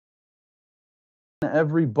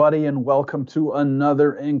Everybody, and welcome to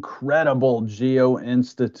another incredible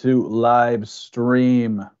Geo-Institute live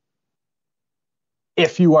stream.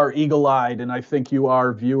 If you are eagle-eyed, and I think you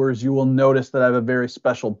are, viewers, you will notice that I have a very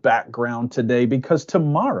special background today because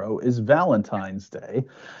tomorrow is Valentine's Day,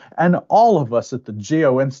 and all of us at the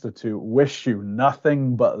Geo-Institute wish you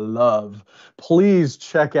nothing but love. Please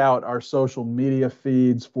check out our social media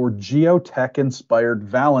feeds for geotech-inspired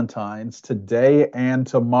Valentines today and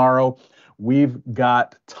tomorrow. We've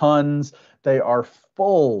got tons. They are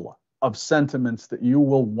full of sentiments that you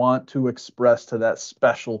will want to express to that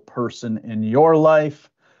special person in your life.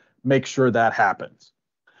 Make sure that happens.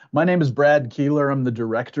 My name is Brad Keeler. I'm the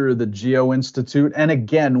director of the Geo-Institute. And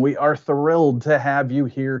again, we are thrilled to have you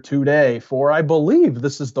here today for, I believe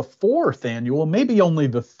this is the fourth annual, maybe only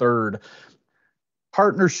the third,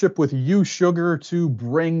 partnership with USUCGER to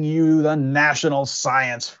bring you the National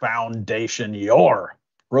Science Foundation, your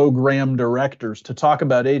program directors, to talk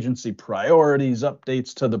about agency priorities,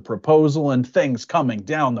 updates to the proposal, and things coming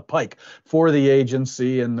down the pike for the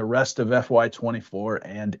agency in the rest of FY24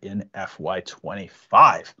 and in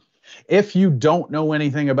FY25. If you don't know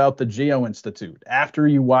anything about the Geo-Institute, after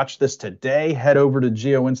you watch this today, head over to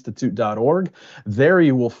geoinstitute.org. There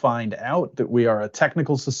you will find out that we are a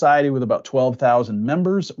technical society with about 12,000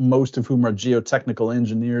 members, most of whom are geotechnical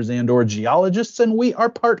engineers and/or geologists, and we are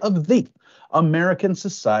part of the American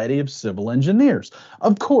Society of Civil Engineers.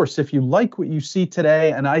 Of course, if you like what you see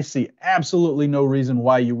today, and I see absolutely no reason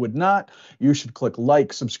why you would not, you should click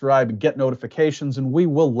like, subscribe, and get notifications, and we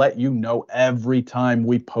will let you know every time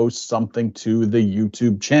we post something to the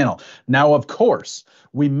YouTube channel. Now, of course,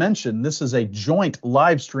 we mentioned this is a joint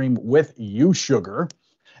live stream with USUCGER,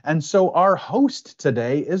 and so our host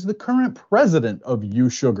today is the current president of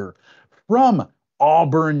USUCGER from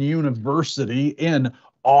Auburn University in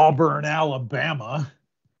Auburn, Alabama.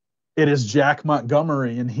 It is Jack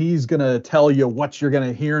Montgomery, and he's going to tell you what you're going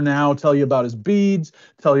to hear now, tell you about his beads,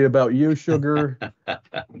 tell you about USUCGER.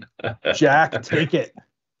 Jack, take it.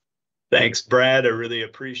 Thanks, Brad. I really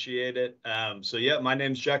appreciate it. My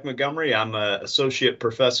name's Jack Montgomery. I'm an associate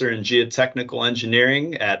professor in geotechnical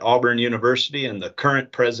engineering at Auburn University and the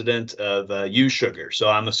current president of USUCGER. So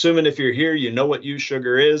I'm assuming if you're here, you know what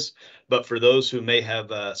USUCGER is. But for those who may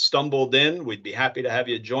have stumbled in, we'd be happy to have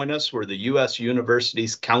you join us. We're the U.S.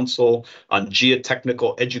 Universities Council on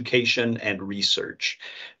Geotechnical Education and Research.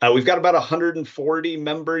 We've got about 140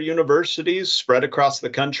 member universities spread across the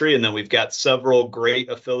country, and then we've got several great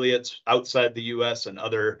affiliates outside the U.S. and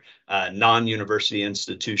other non-university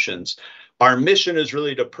institutions. Our mission is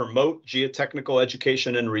really to promote geotechnical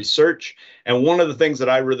education and research. And one of the things that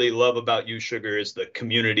I really love about USUCGER is the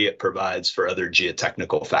community it provides for other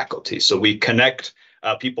geotechnical faculty. So we connect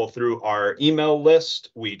people through our email list.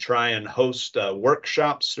 We try and host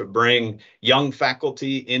workshops to bring young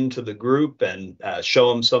faculty into the group and show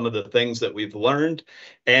them some of the things that we've learned.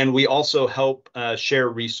 And we also help share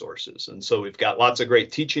resources. And so we've got lots of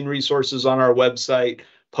great teaching resources on our website,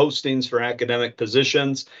 postings for academic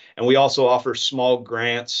positions, and we also offer small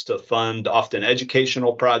grants to fund often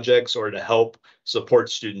educational projects or to help support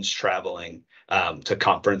students traveling to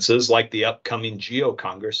conferences like the upcoming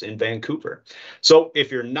geo-congress in Vancouver. So if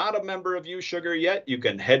you're not a member of USUCGER yet, you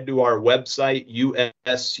can head to our website,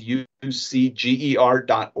 USUCGER.org.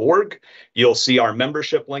 You'll see our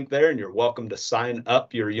membership link there, and you're welcome to sign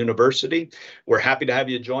up your university. We're happy to have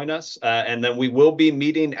you join us. And then we will be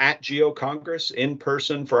meeting at Geo-Congress in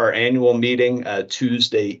person for our annual meeting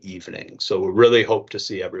Tuesday evening. So we really hope to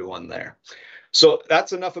see everyone there. So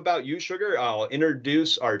that's enough about USUCGER. I'll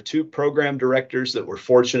introduce our two program directors that we're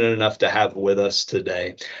fortunate enough to have with us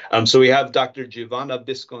today. So we have Dr. Giovanna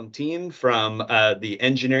Biscontin from the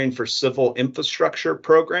Engineering for Civil Infrastructure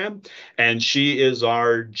program, and she is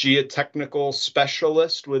our geotechnical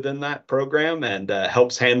specialist within that program and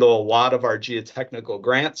helps handle a lot of our geotechnical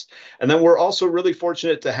grants. And then we're also really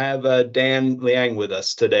fortunate to have Dan Liang with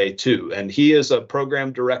us today too, and he is a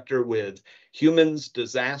program director with Humans,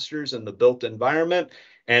 Disasters, and the Built Environment.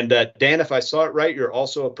 And Dan, if I saw it right, you're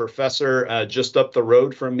also a professor just up the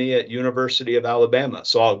road from me at University of Alabama.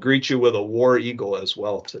 So I'll greet you with a war eagle as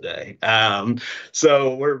well today.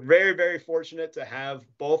 So we're very, very fortunate to have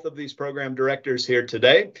both of these program directors here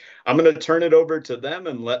today. I'm going to turn it over to them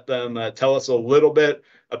and let them tell us a little bit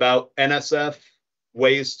about NSF,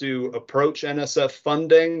 ways to approach NSF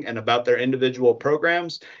funding, and about their individual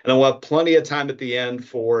programs. And then we'll have plenty of time at the end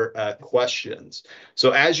for questions.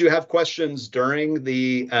 So as you have questions during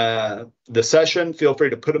the session, feel free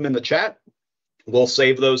to put them in the chat. We'll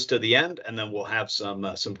save those to the end, and then we'll have some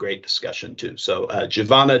great discussion too. So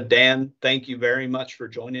Giovanna, Dan, thank you very much for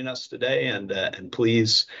joining us today, and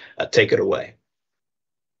please take it away.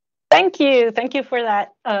 Thank you. Thank you for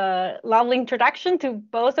that lovely introduction to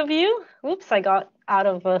both of you. Oops, I got out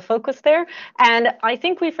of focus there. And I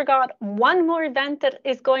think we forgot one more event that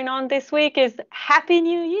is going on this week is Happy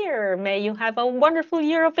New Year. May you have a wonderful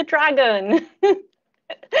year of the dragon.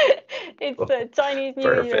 It's the Chinese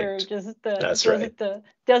New Year,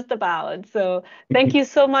 just about. So thank you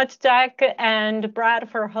so much, Jack and Brad,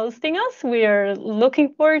 for hosting us. We are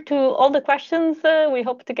looking forward to all the questions. We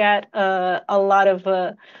hope to get a lot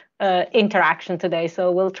of interaction today.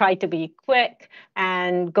 So we'll try to be quick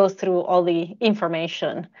and go through all the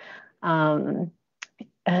information, in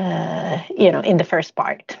the first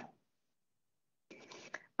part.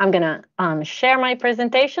 I'm gonna share my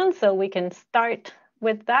presentation so we can start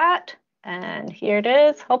with that. And here it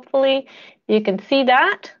is. Hopefully you can see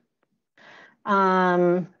that.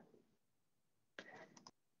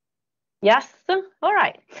 Yes. All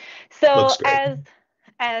right. So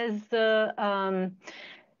as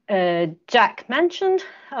Jack mentioned,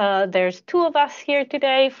 there's two of us here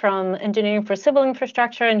today from Engineering for Civil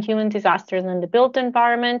Infrastructure and Human Disasters in the Built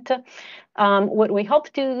Environment. What we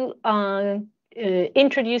hope to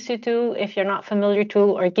introduce you to, if you're not familiar to,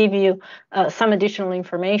 or give you some additional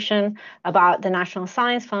information about the National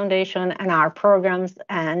Science Foundation and our programs,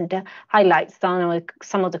 and highlight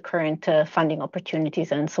some of the current funding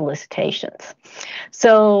opportunities and solicitations.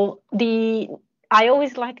 So I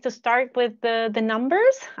always like to start with the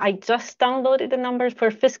numbers. I just downloaded the numbers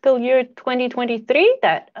for fiscal year 2023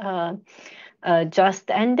 that just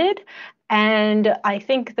ended. And I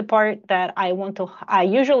think the part that I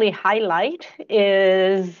usually highlight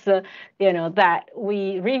is, that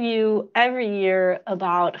we review every year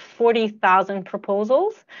about 40,000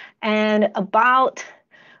 proposals, and about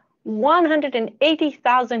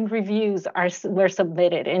 180,000 reviews were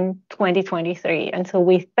submitted in 2023. And so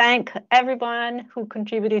we thank everyone who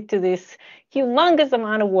contributed to this humongous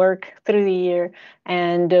amount of work through the year.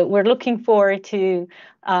 And we're looking forward to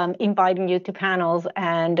inviting you to panels.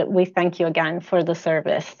 And we thank you again for the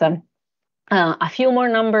service. A few more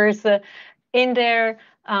numbers in there.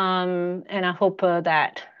 And I hope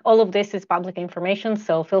that all of this is public information.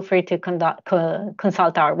 So feel free to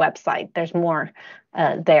consult our website. There's more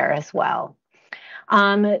there as well.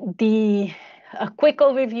 A quick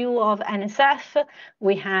overview of NSF.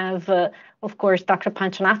 We have, of course, Dr.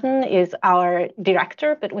 Panchanathan is our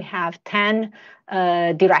director, but we have 10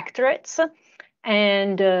 directorates,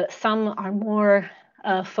 and some are more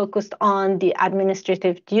focused on the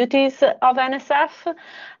administrative duties of NSF.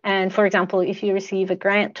 And for example, if you receive a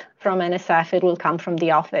grant from NSF, it will come from the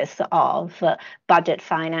Office of Budget,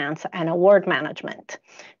 Finance, and Award Management,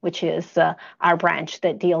 which is our branch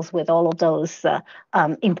that deals with all of those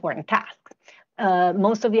important tasks.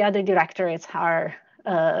 Most of the other directorates are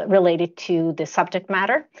related to the subject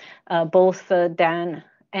matter. Both Dan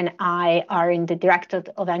and I are in the Directorate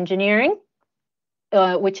of Engineering,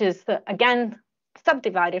 which is, again,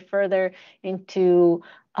 subdivided further into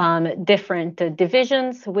different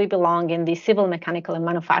divisions. We belong in the Civil, Mechanical, and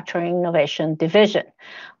Manufacturing Innovation Division.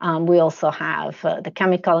 We also have the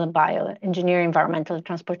Chemical and Bioengineering, Environmental and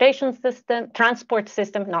Transport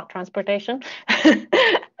System, not transportation,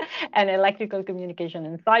 and Electrical Communication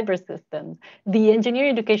and Cyber Systems. The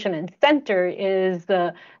Engineering Education and Center is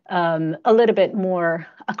a little bit more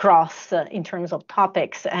across in terms of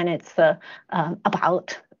topics, and it's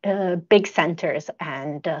about big centers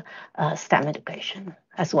and STEM education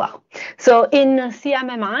as well. So in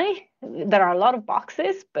CMMI, there are a lot of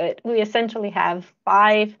boxes, but we essentially have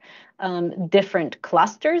 5 different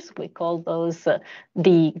clusters. We call those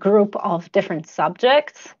the group of different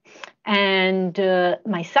subjects. And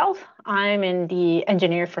myself, I'm in the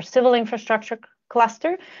Engineer for Civil Infrastructure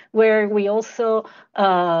cluster, where we also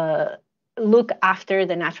look after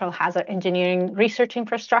the Natural Hazard Engineering Research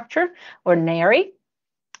Infrastructure, or NARI.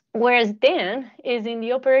 Whereas Dan is in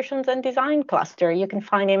the Operations and Design cluster. You can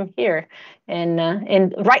find him here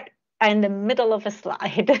right in the middle of a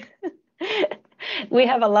slide. We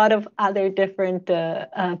have a lot of other different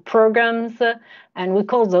programs, and we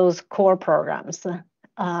call those core programs.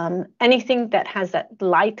 Anything that has that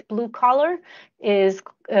light blue color is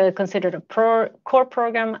considered a core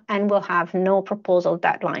program and will have no proposal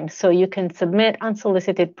deadline. So you can submit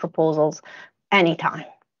unsolicited proposals anytime.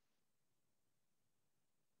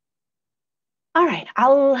 All right,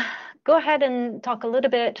 I'll go ahead and talk a little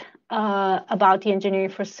bit about the Engineering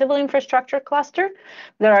for Civil Infrastructure cluster.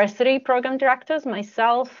 There are 3 program directors,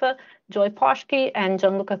 myself, Joy Poshki, and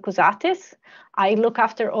Gianluca Cusatis. I look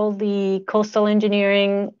after all the coastal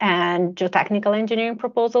engineering and geotechnical engineering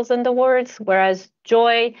proposals and awards, whereas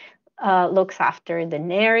Joy looks after the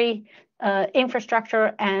NARI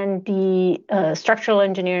infrastructure and the structural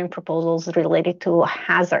engineering proposals related to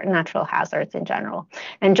natural hazards in general.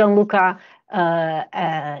 And Gianluca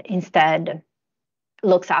instead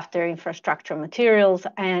looks after infrastructure materials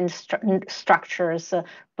and structures,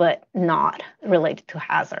 but not related to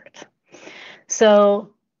hazards.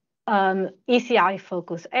 So ECI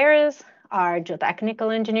focus areas are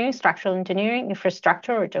geotechnical engineering, structural engineering,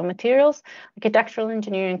 infrastructure or geomaterials, architectural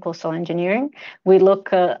engineering, coastal engineering. We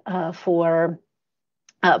look for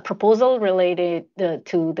proposal related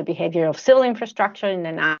to the behavior of civil infrastructure in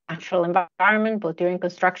the natural environment, both during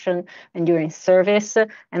construction and during service,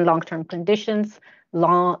 and long-term conditions,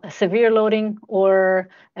 severe loading, or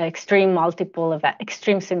extreme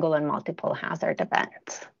single and multiple hazard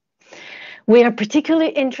events. We are particularly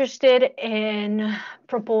interested in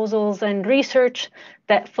proposals and research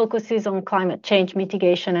that focuses on climate change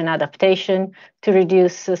mitigation and adaptation to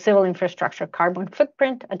reduce civil infrastructure carbon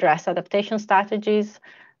footprint, address adaptation strategies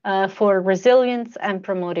for resilience, and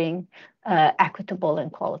promoting equitable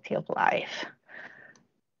and quality of life.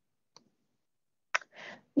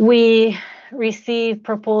 We receive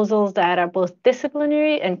proposals that are both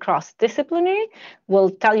disciplinary and cross-disciplinary. We'll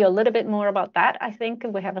tell you a little bit more about that. I think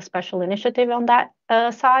we have a special initiative on that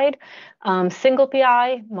side. Single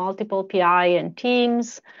PI, multiple PI, and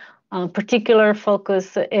teams. Particular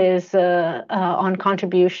focus is on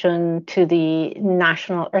contribution to the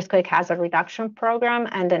National Earthquake Hazard Reduction Program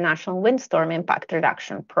and the National Windstorm Impact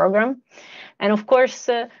Reduction Program. And of course,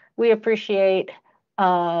 we appreciate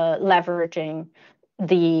leveraging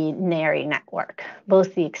the NERI network,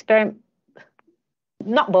 both the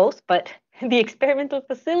the experimental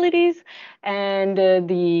facilities and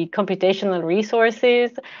the computational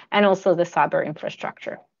resources, and also the cyber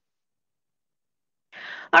infrastructure.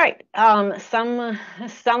 All right, some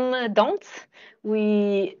don'ts.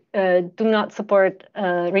 We do not support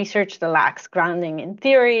research that lacks grounding in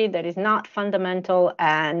theory, that is not fundamental,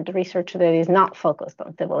 and research that is not focused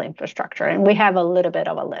on civil infrastructure. And we have a little bit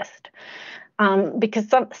of a list. Because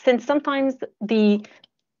since sometimes the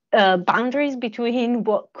boundaries between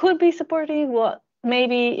what could be supported, what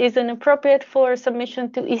maybe isn't appropriate for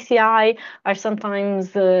submission to ECI are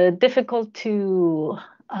sometimes difficult to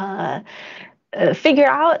figure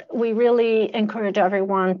out, we really encourage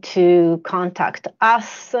everyone to contact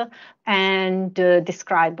us and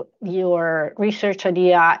describe your research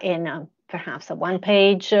idea in perhaps a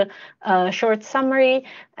one-page short summary,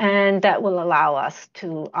 and that will allow us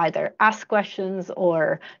to either ask questions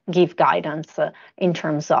or give guidance in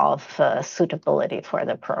terms of suitability for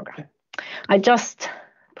the program. I just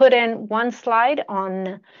put in one slide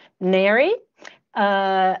on NERI.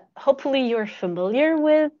 Hopefully you're familiar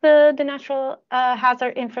with the natural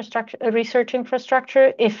hazard research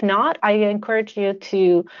infrastructure. If not, I encourage you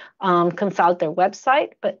to consult their website.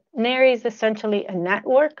 But NERI is essentially a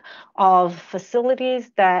network of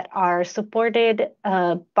facilities that are supported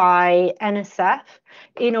by NSF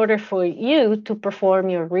in order for you to perform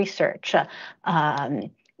your research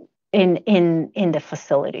in the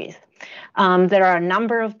facilities. There are a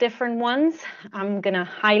number of different ones. I'm going to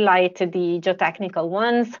highlight the geotechnical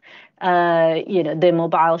ones, the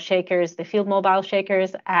mobile shakers, the field mobile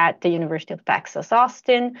shakers at the University of Texas,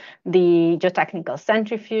 Austin, the geotechnical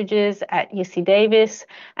centrifuges at UC Davis,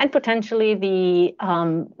 and potentially the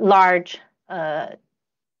large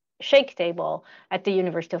shake table at the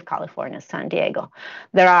University of California, San Diego.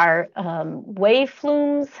 There are wave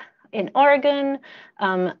flumes in Oregon,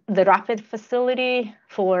 the rapid facility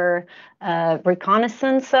for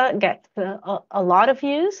reconnaissance gets a lot of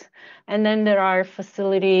use. And then there are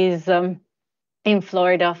facilities in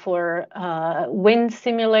Florida for wind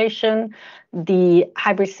simulation, the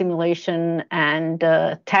hybrid simulation and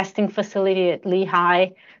testing facility at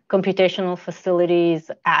Lehigh, computational facilities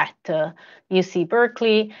at UC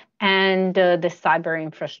Berkeley, and the cyber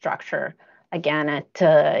infrastructure, again, at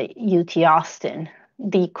UT Austin.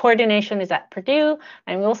 The coordination is at Purdue,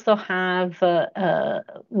 and we also have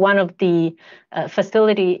one of the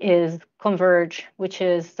facility is Converge, which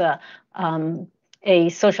is a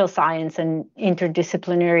social science and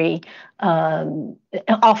interdisciplinary,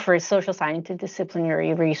 offers social science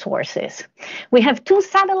interdisciplinary resources. We have 2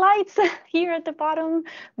 satellites here at the bottom.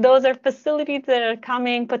 Those are facilities that are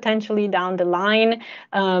coming potentially down the line.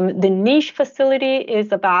 The niche facility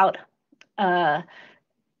is about, want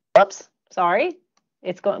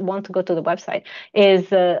to go to the website,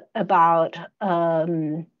 is about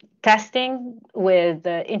testing with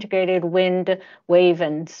integrated wind, wave,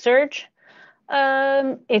 and surge.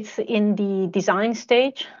 It's in the design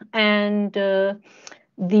stage, and the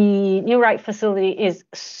New Right facility is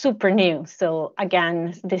super new. So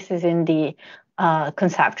again, this is in the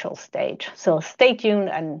conceptual stage. So stay tuned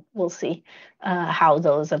and we'll see how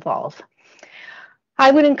those evolve. I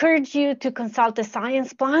would encourage you to consult the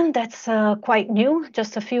science plan. That's quite new,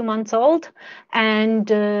 just a few months old. And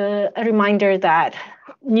a reminder that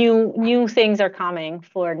new things are coming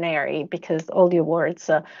for NARI because all the awards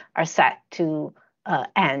are set to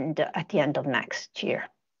end at the end of next year.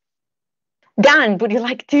 Dan, would you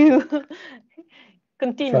like to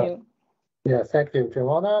continue? Sure. Yeah, thank you,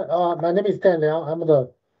 Giovanna. My name is Dan Liang. I'm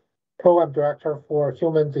the Program Director for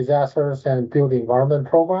Human Disasters and Built Environment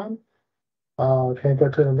Program. Can you go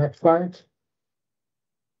to the next slide?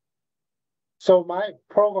 So my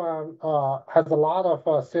program has a lot of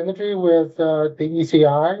synergy with the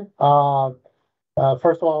ECI.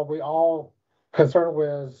 First of all, we all concerned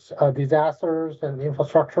with disasters and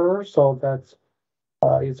infrastructure, so that's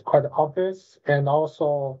it's quite obvious. And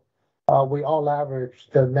also, we all leverage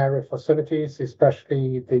the NARI facilities,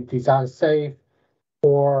 especially the design safe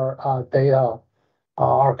for data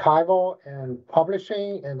archival and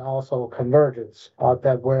publishing, and also convergence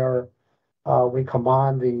that where we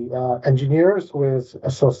combine the engineers with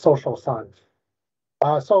social science.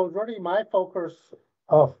 So really my focus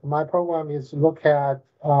of my program is look at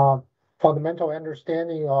fundamental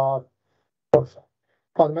understanding of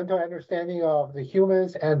the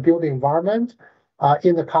humans and built environment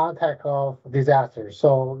in the context of disasters.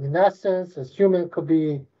 So in essence, as human could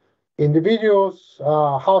be individuals,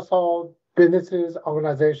 household, businesses,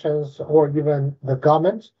 organizations, or even the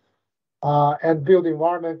government. And built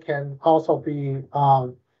environment can also be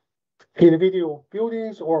individual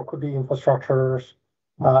buildings or could be infrastructures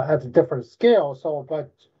at a different scale. So,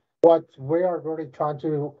 but what we are really trying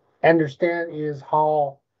to understand is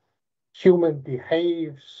how human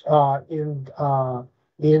behaves in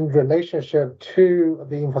relationship to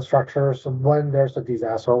the infrastructures when there's a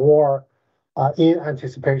disaster or in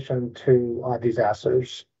anticipation to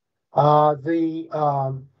disasters.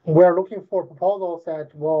 We're looking for proposals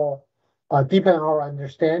that will deepen our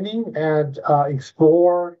understanding and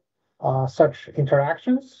explore such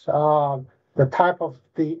interactions. The type of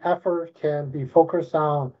the effort can be focused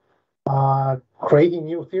on creating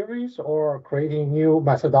new theories or creating new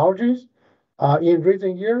methodologies. In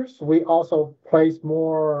recent years, we also place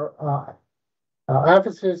more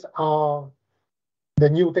emphasis on the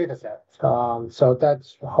new data sets. So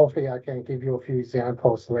that's hopefully I can give you a few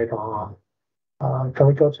examples later on. Can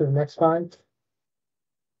we go to the next slide?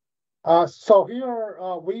 So here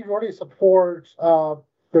we really support the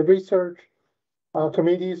research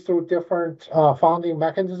committees through different funding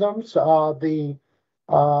mechanisms. The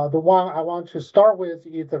one I want to start with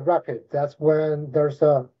is the RAPID. That's when there's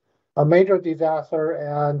a major disaster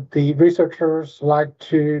and the researchers like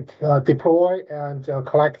to deploy and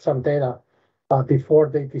collect some data before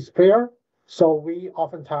they disappear. So we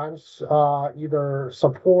oftentimes either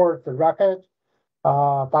support the RAPID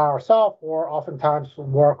by ourselves or oftentimes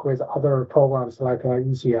work with other programs like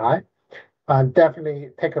ECI and definitely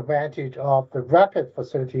take advantage of the RAPID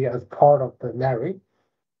facility as part of the NARI.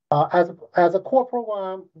 As a core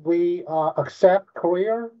program, we accept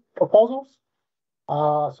career proposals.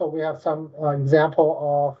 So we have some example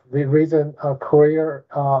of the recent career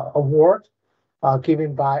award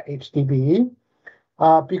given by HDBE.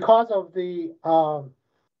 Because of the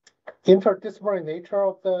interdisciplinary nature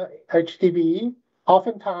of the HDBE,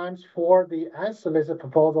 oftentimes for the unsolicited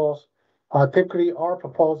proposals, typically are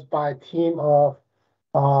proposed by a team of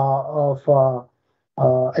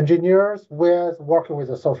engineers working with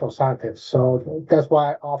the social scientists. So that's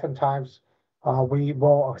why oftentimes we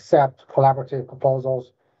will accept collaborative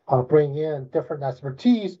proposals, bring in different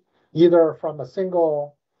expertise, either from a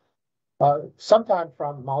single, sometimes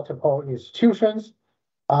from multiple institutions,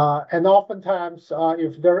 and oftentimes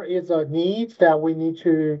if there is a need that we need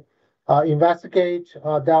to investigate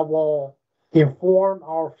that will inform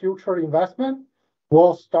our future investment,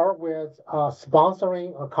 we'll start with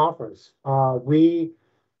sponsoring a conference.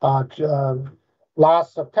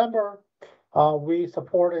 Last September, we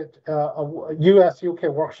supported a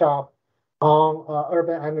USUCGER workshop on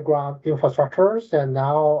urban underground infrastructures, and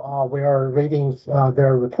now we are reading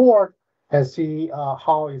their report and see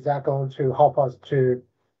how is that going to help us to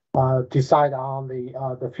decide on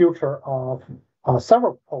the future of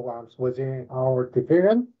several programs within our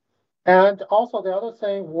division. And also the other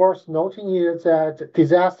thing worth noting is that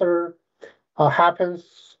disaster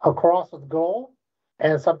happens across the globe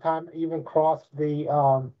and sometimes even cross the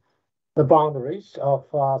boundaries of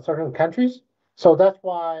certain countries. So that's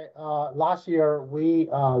why last year we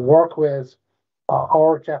worked with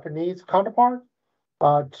our Japanese counterpart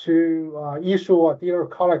to issue a dear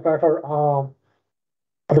colleague letter on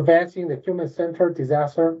advancing the human-centered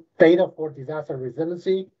disaster data for disaster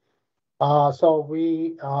resiliency. So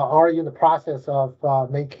we are in the process of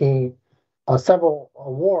making several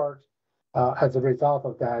awards as a result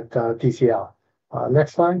of that DCL.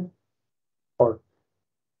 Next slide, or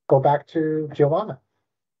go back to Giovanna.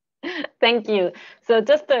 Thank you. So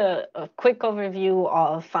just a quick overview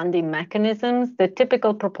of funding mechanisms. The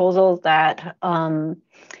typical proposal that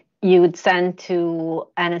you would send to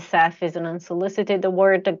NSF is an unsolicited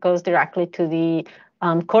award that goes directly to the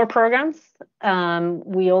core programs.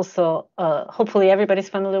 We also, hopefully everybody's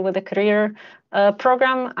familiar with the career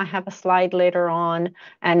program. I have a slide later on,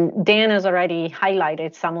 and Dan has already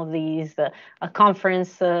highlighted some of these. A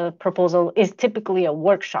conference proposal is typically a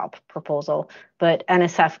workshop proposal, but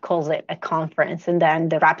NSF calls it a conference. And then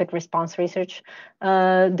the rapid response research,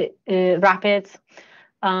 rapids.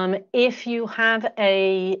 If you have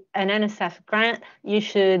an NSF grant, you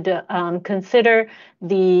should consider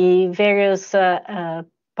the various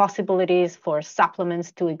possibilities for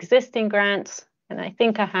supplements to existing grants. And I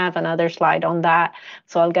think I have another slide on that,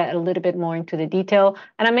 so I'll get a little bit more into the detail.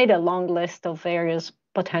 And I made a long list of various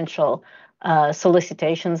potential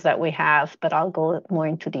solicitations that we have, but I'll go more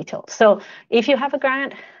into detail. So if you have a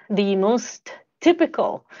grant, the most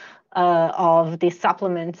typical of the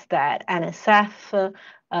supplements that NSF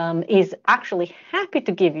is actually happy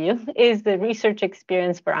to give you is the research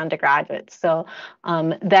experience for undergraduates. So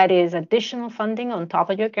that is additional funding on top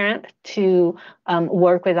of your grant to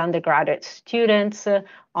work with undergraduate students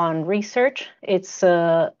on research. It's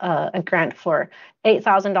a grant for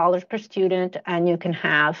 $8,000 per student, and you can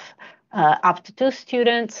have up to 2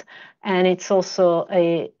 students. And it's also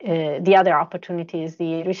the other opportunity is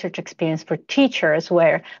the research experience for teachers,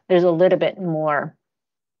 where there's a little bit more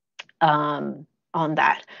on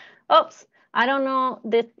that. Oops, I don't know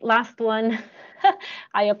this last one.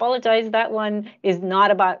 I apologize. That one is not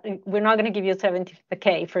about, we're not going to give you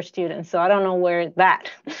 $70K for students. So I don't know where that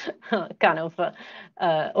kind of,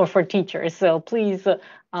 or for teachers. So please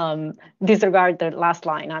disregard the last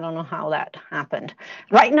line. I don't know how that happened.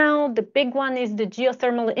 Right now, the big one is the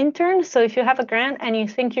geothermal intern. So if you have a grant and you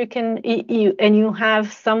think you can, and you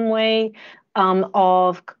have some way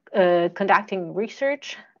of conducting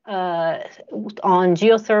research on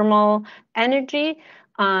geothermal energy,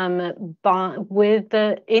 in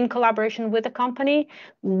collaboration with a company,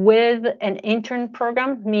 with an intern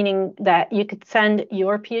program, meaning that you could send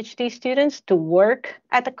your PhD students to work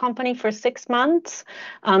at the company for 6 months.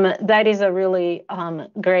 That is a really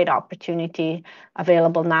great opportunity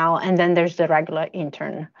available now. And then there's the regular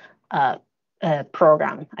intern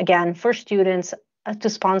program, again, for students, to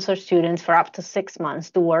sponsor students for up to 6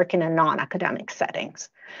 months to work in a non-academic settings.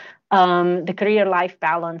 The career-life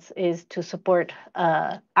balance is to support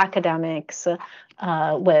academics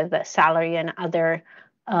with salary and other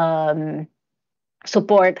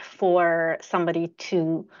support for somebody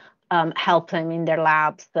to help them in their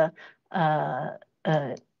labs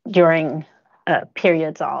during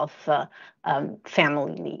periods of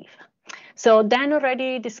family leave. So Dan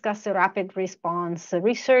already discussed the rapid response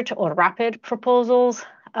research or rapid proposals.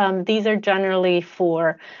 These are generally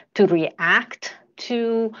to react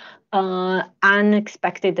to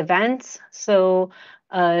unexpected events. So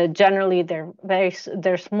generally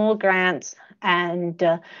they're small grants, and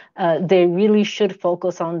they really should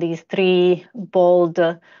focus on these 3 bold,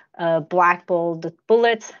 black bold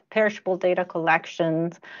bullets: perishable data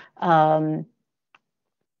collections,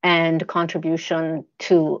 and contribution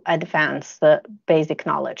to advance the basic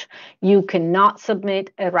knowledge. You cannot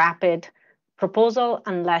submit a rapid proposal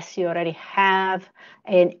unless you already have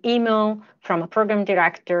an email from a program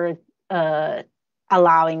director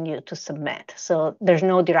allowing you to submit. So there's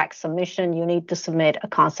no direct submission. You need to submit a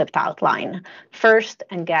concept outline first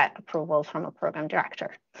and get approval from a program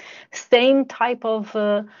director. Same type of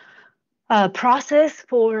process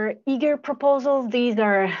for eager proposals. These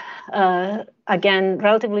are, again,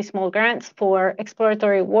 relatively small grants for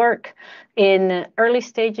exploratory work in early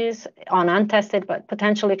stages on untested but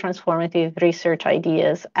potentially transformative research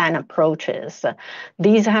ideas and approaches.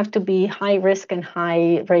 These have to be high risk and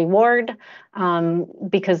high reward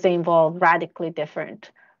because they involve radically different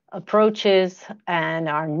approaches and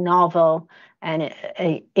are novel and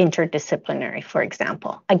interdisciplinary, for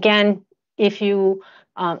example. Again, if you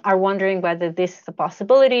are wondering whether this is a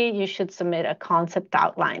possibility, you should submit a concept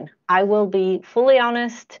outline. I will be fully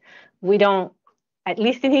honest, we don't, at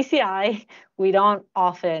least in ECI, we don't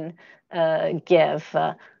often give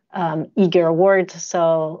eager awards,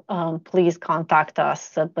 so please contact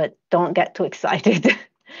us, but don't get too excited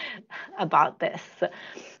about this.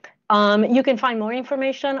 You can find more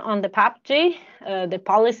information on the PAPG, the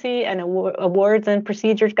Policy and Awards and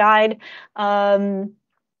Procedures Guide.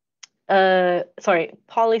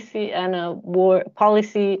 Policy and Award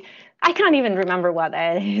Policy. I can't even remember what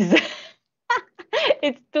that is.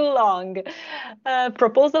 It's too long.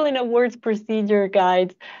 Proposal and Awards Procedure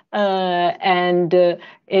Guides, and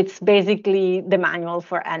it's basically the manual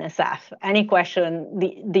for NSF. Any question,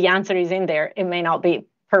 the answer is in there. It may not be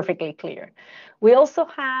perfectly clear. We also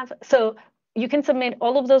have, so you can submit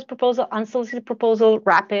all of those proposals, unsolicited proposal,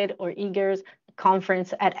 rapid or eagers,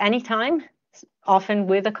 conference at any time, often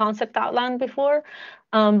with a concept outline before.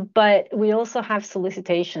 But we also have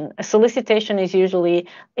solicitation. A solicitation is usually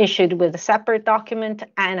issued with a separate document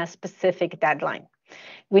and a specific deadline.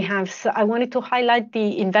 We have, I wanted to highlight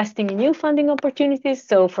the investing in new funding opportunities.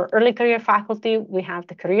 So for early career faculty, we have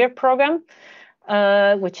the career program,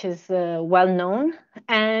 which is well known.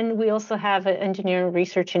 And we also have an engineering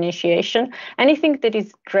research initiation. Anything that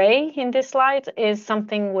is gray in this slide is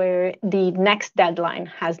something where the next deadline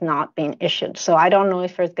has not been issued. So I don't know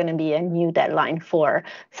if there's going to be a new deadline for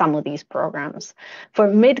some of these programs. For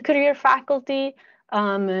mid-career faculty,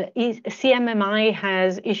 CMMI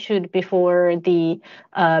has issued before the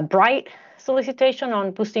BRIGHT solicitation on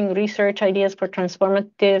boosting research ideas for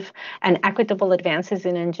transformative and equitable advances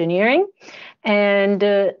in engineering. And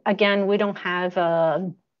again, we don't have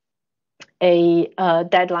a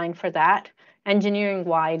deadline for that.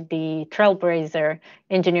 Engineering-wide, the Trailblazer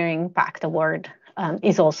Engineering Impact Award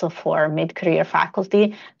is also for mid-career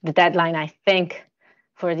faculty. The deadline, I think,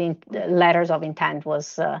 for the letters of intent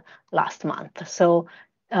was last month. So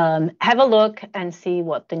have a look and see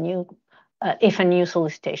what the new if a new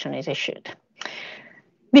solicitation is issued.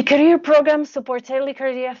 The career program supports early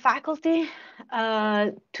career faculty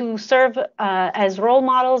to serve as role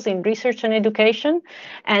models in research and education,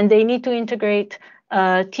 and they need to integrate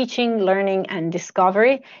teaching, learning, and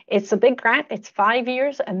discovery. It's a big grant. It's 5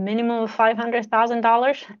 years, a minimum of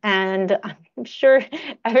 $500,000, and I'm sure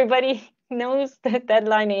everybody knows the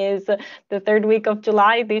deadline is the third week of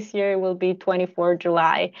July. This year will be 24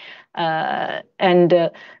 July,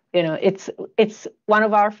 you know, it's one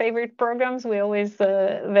of our favorite programs. We're always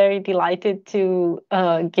very delighted to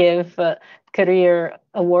give career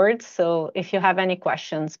awards. So if you have any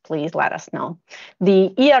questions, please let us know.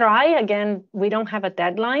 The ERI, again, we don't have a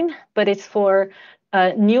deadline, but it's for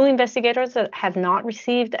new investigators that have not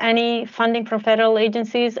received any funding from federal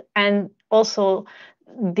agencies, and also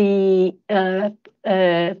the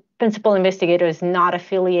principal investigator is not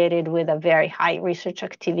affiliated with a very high research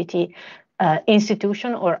activity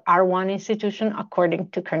institution or R1 institution according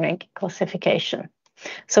to Carnegie classification.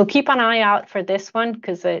 So keep an eye out for this one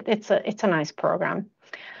because it's a nice program.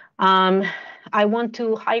 I want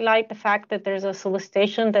to highlight the fact that there's a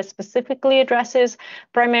solicitation that specifically addresses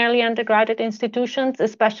primarily undergraduate institutions,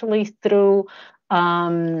 especially through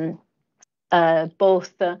both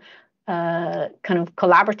the kind of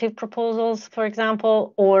collaborative proposals, for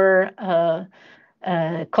example, or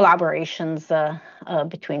collaborations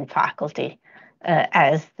between faculty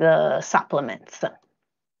as the supplements.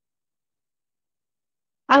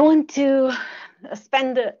 I want to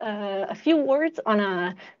spend a few words on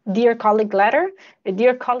a Dear Colleague letter. A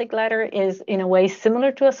Dear Colleague letter is in a way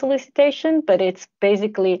similar to a solicitation, but it's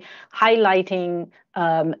basically highlighting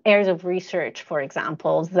areas of research, for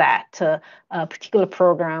example, that a particular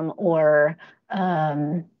program or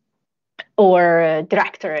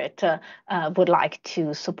directorate would like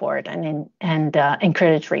to support and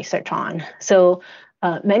encourage research on. So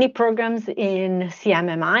many programs in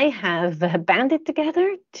CMMI have banded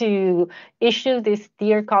together to issue this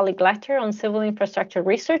Dear Colleague letter on civil infrastructure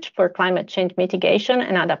research for climate change mitigation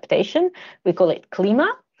and adaptation. We call it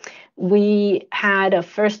CLIMA. We had a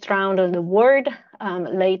first round of the award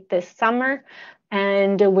late this summer,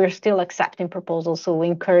 and we're still accepting proposals, so we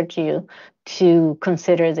encourage you to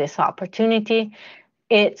consider this opportunity.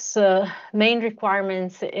 Its main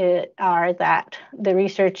requirements are that the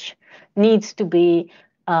research needs to be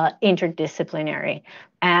interdisciplinary,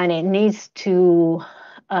 and it needs to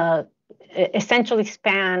essentially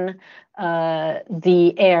span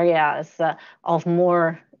the areas of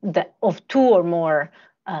two or more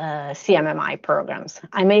CMMI programs.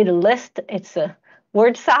 I made a list. It's a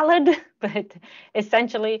word salad, but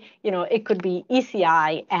essentially, you know, it could be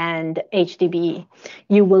ECI and HDB.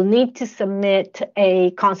 You will need to submit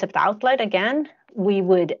a concept outlet. Again, we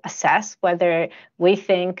would assess whether we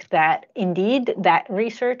think that indeed that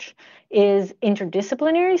research is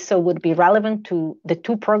interdisciplinary, so would be relevant to the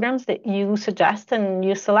two programs that you suggest and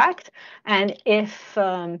you select. And if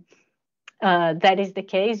that is the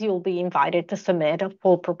case, you'll be invited to submit a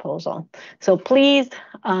full proposal. So please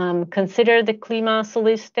consider the CLIMA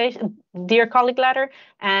solicitation, dear colleague letter,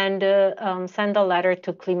 and send a letter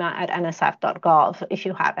to clima@nsf.gov if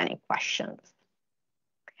you have any questions.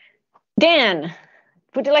 Dan,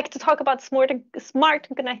 would you like to talk about smart and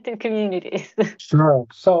connected communities? Sure.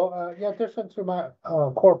 So in addition to my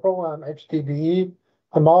core program, HDBE,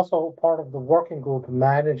 I'm also part of the working group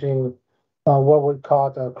managing what we call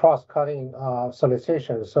the cross-cutting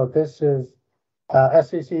solicitation. So this is,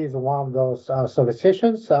 SCC is one of those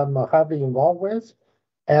solicitations I'm heavily involved with.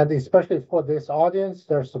 And especially for this audience,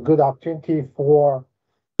 there's a good opportunity for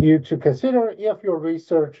you to consider if your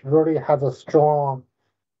research really has a strong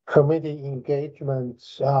committee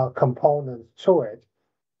engagement component to it.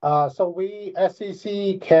 So we,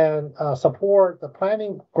 SCC, can support the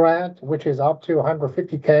planning grant, which is up to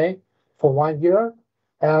 $150K for 1 year.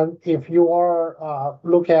 And if you are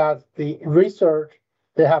look at the research,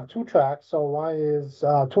 they have 2 tracks. So one is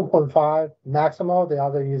 2.5 maximal, the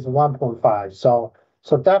other is 1.5. So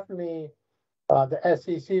definitely the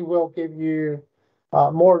SCC will give you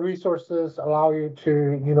more resources, allow you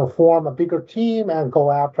to form a bigger team and go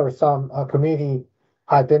after some community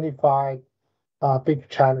identified big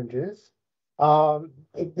challenges.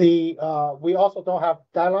 We also don't have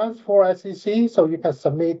deadlines for SCC, so you can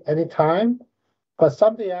submit anytime. But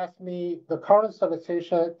somebody asked me the current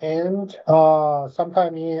solicitation end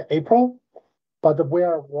sometime in April, but we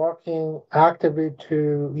are working actively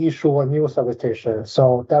to issue a new solicitation.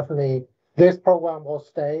 So definitely this program will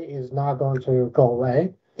stay, is not going to go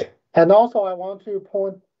away. And also I want to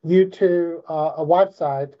point you to a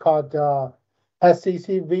website called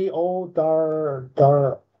sccvo.org,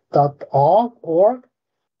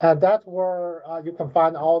 and that's where you can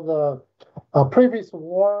find all the previous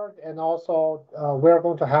work, and also we're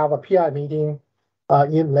going to have a PI meeting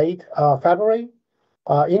in late February,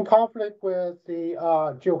 in conflict with the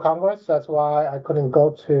Geo-Congress. That's why I couldn't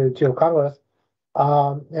go to Geo-Congress.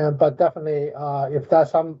 But definitely, if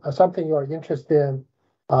that's something you're interested in,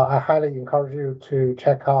 I highly encourage you to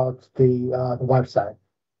check out the website.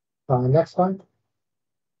 Next slide.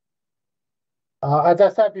 As I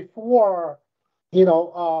said before, we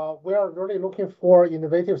are really looking for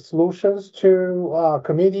innovative solutions to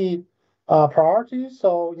community priorities.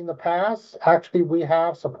 So in the past, actually, we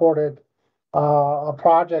have supported a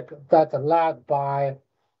project that's led by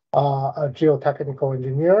a geotechnical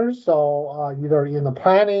engineers. So either in the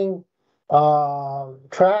planning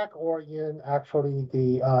track or in actually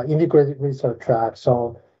the integrated research track.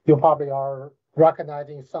 So you probably are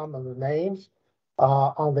recognizing some of the names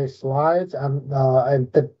on these slides, and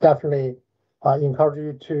definitely encourage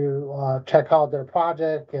you to check out their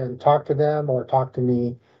project and talk to them or talk to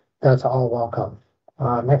me. That's all welcome.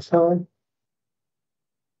 Next slide.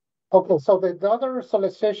 Okay, so the other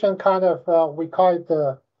solicitation kind of, we call it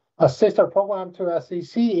a sister program to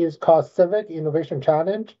SCC, is called Civic Innovation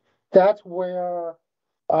Challenge. That's where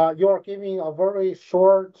you're giving a very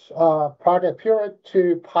short project period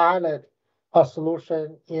to pilot a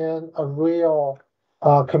solution in a real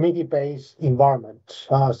community-based environment.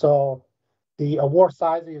 So the award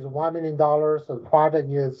size is $1 million. The project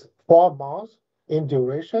is 12 months in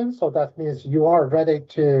duration. So that means you are ready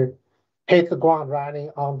to hit the ground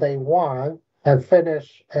running on day one and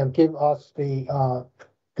finish and give us the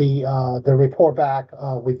report back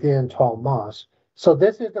within 12 months. So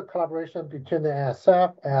this is the collaboration between the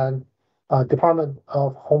NSF and Department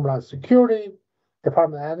of Homeland Security,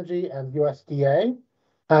 Department of Energy, and USDA.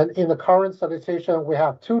 And in the current solicitation, we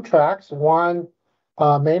have 2 tracks. One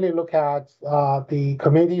mainly look at the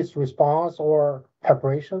community's response or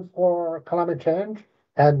preparation for climate change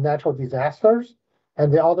and natural disasters.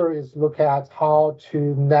 And the other is look at how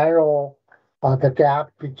to narrow the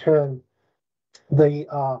gap between the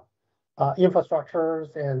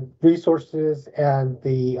infrastructures and resources and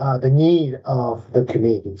the need of the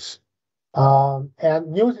communities.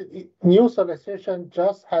 And new solicitation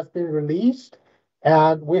just has been released,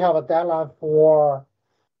 and we have a deadline for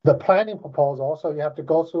the planning proposal. So you have to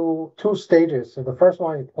go through 2 stages. So the first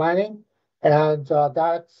one is planning, and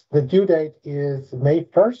that's the due date is May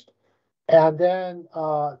 1st. And then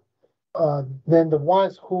the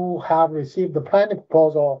ones who have received the planning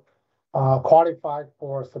proposal qualified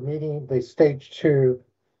for submitting the stage 2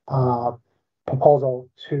 proposal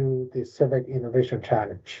to the Civic Innovation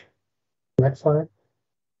Challenge. Next slide.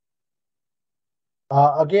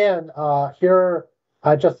 Again, here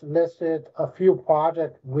I just listed a few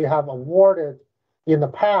projects we have awarded in the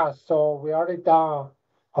past. So we already done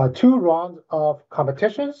 2 rounds of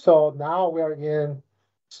competition. So now we are in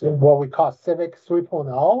what we call Civic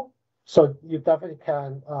 3.0. So you definitely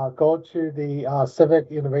can go to the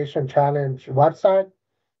Civic Innovation Challenge website,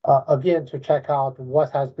 again, to check out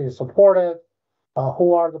what has been supported,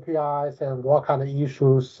 who are the PIs, and what kind of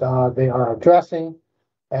issues they are addressing.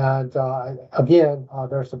 And again,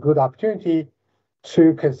 there's a good opportunity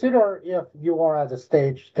to consider if you are at a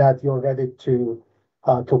stage that you're ready to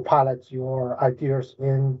pilot your ideas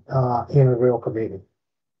in a real community.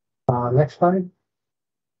 Next slide.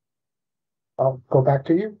 I'll go back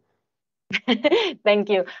to you. Thank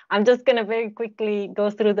you. I'm just going to very quickly go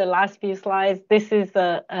through the last few slides. This is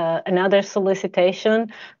another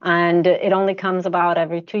solicitation, and it only comes about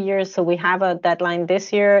every 2 years. So we have a deadline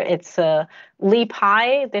this year. It's Leap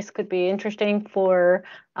High. This could be interesting for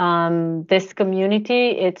this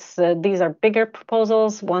community. These are bigger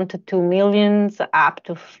proposals, 1 to 2 million, up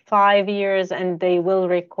to 5 years, and they will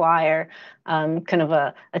require kind of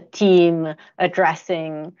a team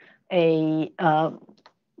addressing a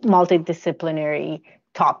multidisciplinary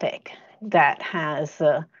topic that has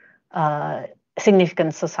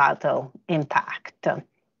significant societal impact.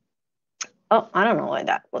 Oh, I don't know why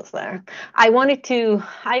that was there. I wanted to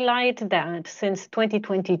highlight that since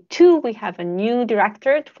 2022, we have a new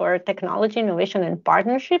directorate for technology, innovation, and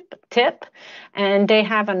partnership, TIP, and they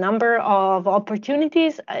have a number of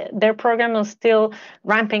opportunities. Their program is still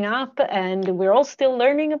ramping up, and we're all still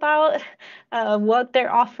learning about what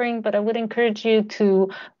they're offering, but I would encourage you to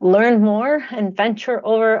learn more and venture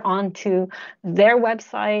over onto their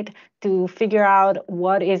website to figure out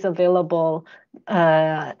what is available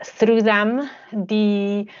through them.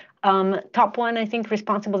 The top one, I think,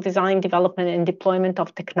 responsible design, development, and deployment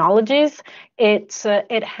of technologies. It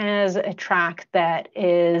has a track that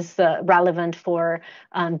is relevant for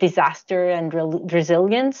disaster and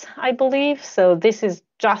resilience, I believe. So this is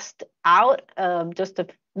just out just a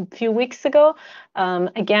few weeks ago.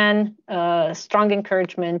 Again, strong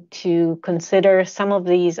encouragement to consider some of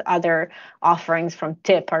these other offerings from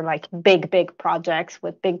TIP are like big projects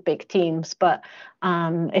with big teams, but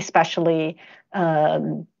especially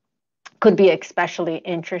could be especially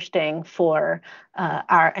interesting for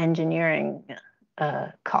our engineering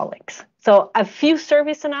colleagues. So a few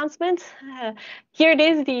service announcements. Here it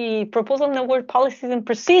is, the Proposal and Award Policies and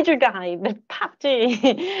Procedure Guide, the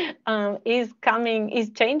PAPG, is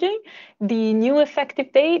changing. The new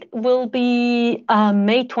effective date will be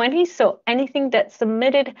May 20. So anything that's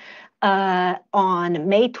submitted on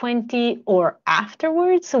May 20 or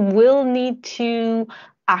afterwards will need to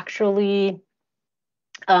actually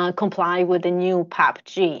comply with the new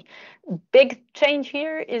PAPG. Big change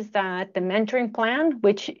here is that the mentoring plan,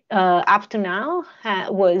 which up to now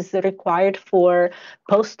was required for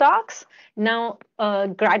postdocs, now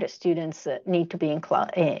graduate students need to be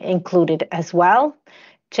included as well.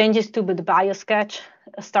 Changes to the BioSketch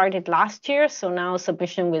started last year, so now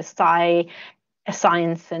submission with science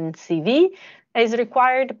and CV is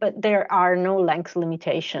required, but there are no length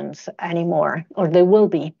limitations anymore, or there will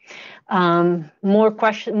be. More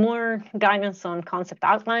guidance on concept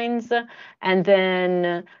outlines, and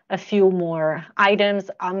then a few more items.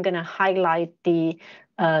 I'm going to highlight the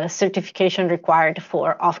certification required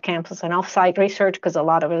for off-campus and off-site research, because a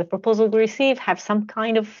lot of the proposals we receive have some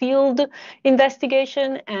kind of field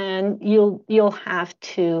investigation, and you'll have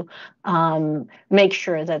to make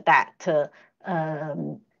sure that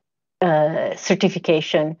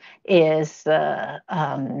certification is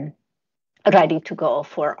ready to go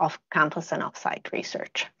for off-campus and off-site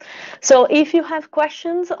research. So if you have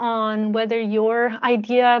questions on whether your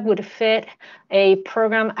idea would fit a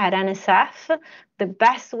program at NSF, the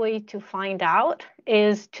best way to find out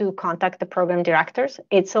is to contact the program directors.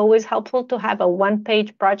 It's always helpful to have a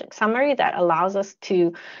one-page project summary that allows us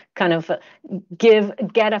to kind of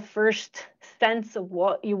get a first sense of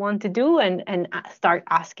what you want to do and start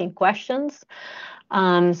asking questions.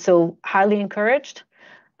 So highly encouraged.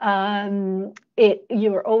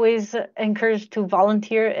 You're always encouraged to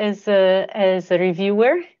volunteer as a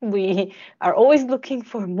reviewer. We are always looking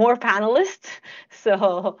for more panelists.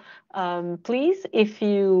 So please, if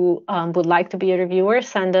you would like to be a reviewer,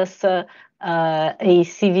 send us a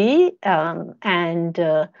CV and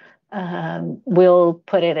we'll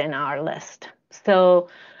put it in our list. So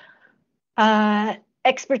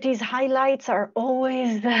expertise highlights are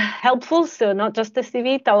always helpful. So not just the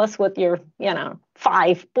CV, tell us what your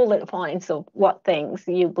 5 bullet points of what things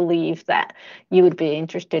you believe that you would be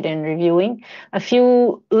interested in reviewing. A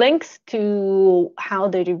few links to how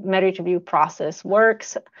the merit review process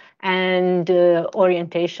works, and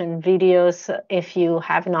orientation videos if you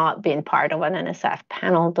have not been part of an NSF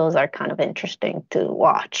panel. Those are kind of interesting to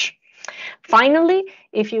watch. Finally,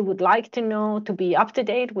 if you would like to know to be up to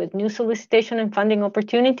date with new solicitation and funding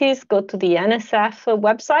opportunities, go to the NSF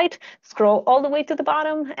website, scroll all the way to the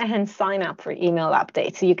bottom, and sign up for email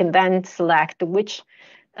updates. You can then select which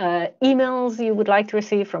emails you would like to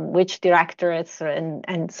receive from which directorates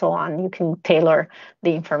and so on. You can tailor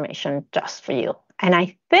the information just for you. And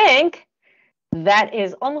I think that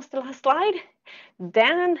is almost the last slide.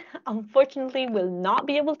 Dan, unfortunately, will not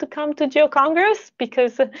be able to come to Geo-Congress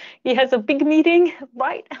because he has a big meeting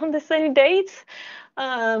right on the same dates.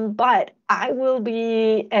 But I will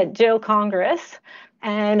be at Geo-Congress,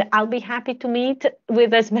 and I'll be happy to meet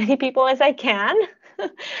with as many people as I can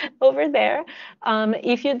over there.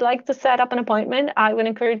 If you'd like to set up an appointment, I would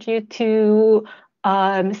encourage you to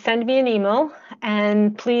send me an email,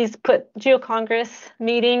 and please put Geo-Congress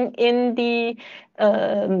meeting in the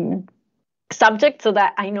subject so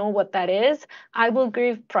that I know what that is. I will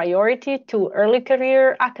give priority to early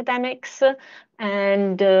career academics,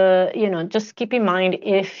 and just keep in mind,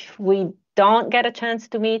 if we don't get a chance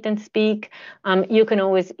to meet and speak, you can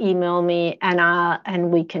always email me,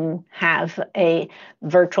 and we can have a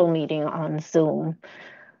virtual meeting on Zoom.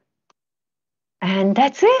 And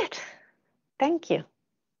that's it. Thank you.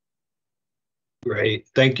 Great.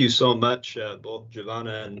 Thank you so much, both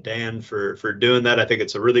Giovanna and Dan, for doing that. I think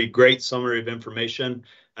it's a really great summary of information.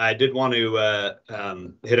 I did want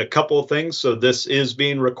to hit a couple of things. So this is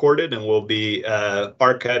being recorded and will be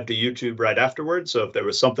archived to YouTube right afterwards. So if there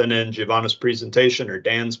was something in Giovanna's presentation or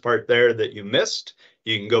Dan's part there that you missed,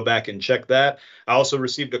 you can go back and check that. I also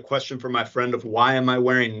received a question from my friend of why am I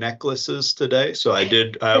wearing necklaces today? So I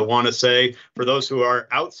did want to say, for those who are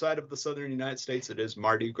outside of the Southern United States, it is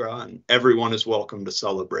Mardi Gras and everyone is welcome to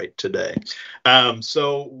celebrate today.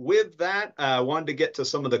 So with that, I wanted to get to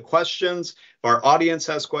some of the questions. If our audience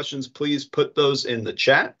has questions, please put those in the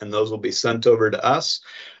chat and those will be sent over to us.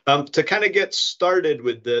 To kind of get started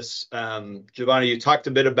with this, Giovanna, you talked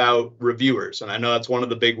a bit about reviewers, and I know that's one of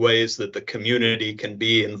the big ways that the community can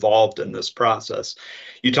be involved in this process.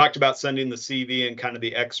 You talked about sending the CV and kind of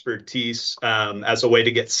the expertise as a way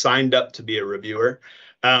to get signed up to be a reviewer.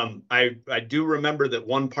 I do remember that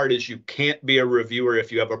one part is you can't be a reviewer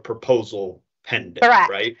if you have a proposal pending, Correct.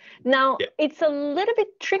 Right? Now, It's a little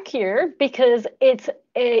bit trickier because it's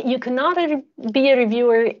you cannot be a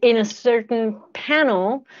reviewer in a certain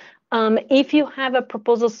panel if you have a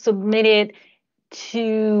proposal submitted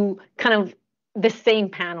to kind of the same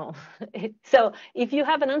panel. So if you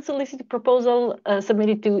have an unsolicited proposal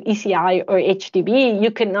submitted to ECI or HDB,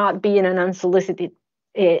 you cannot be in an unsolicited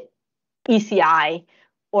ECI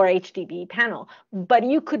or HDB panel, but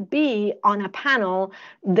you could be on a panel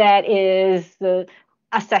that is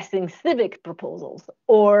assessing civic proposals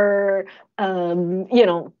or,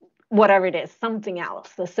 whatever it is, something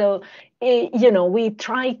else. So, we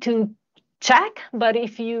try to check, but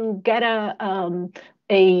if you get an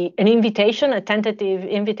invitation, a tentative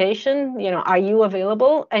invitation, are you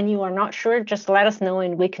available and you are not sure, just let us know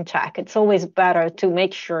and we can check. It's always better to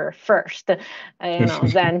make sure first,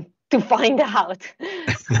 than to find out,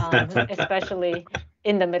 especially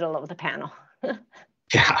in the middle of the panel.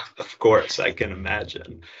 Yeah, of course, I can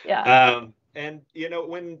imagine. Yeah. And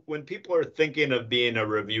when people are thinking of being a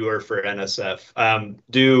reviewer for NSF,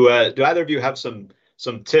 do either of you have some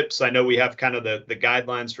tips? I know we have kind of the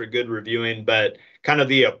guidelines for good reviewing, but kind of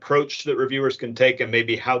the approach that reviewers can take and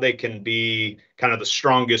maybe how they can be kind of the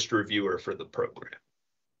strongest reviewer for the program.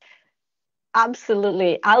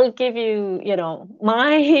 Absolutely. I'll give you,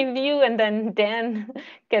 my view, and then Dan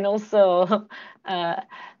can also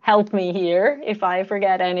help me here if I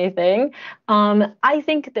forget anything. I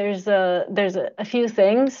think there's a few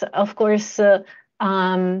things. Of course,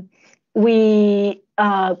 we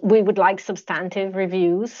would like substantive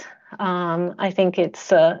reviews. I think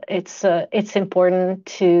it's important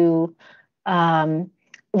to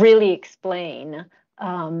really explain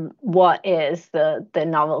what is the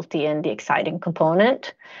novelty and the exciting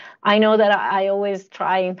component. I know that I always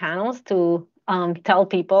try in panels to tell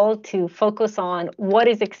people to focus on what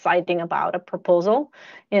is exciting about a proposal.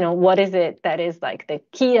 What is it that is like the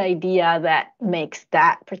key idea that makes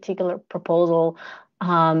that particular proposal,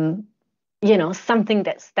 something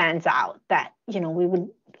that stands out that,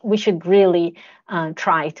 we should really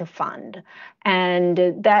try to fund. And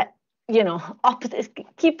that,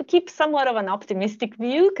 keep somewhat of an optimistic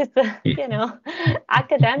view, because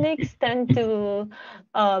academics tend to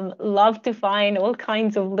love to find all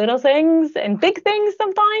kinds of little things and big things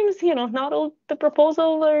sometimes. Not all the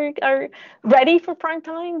proposals are ready for prime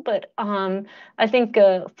time, but I think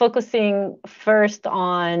focusing first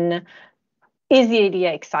on is the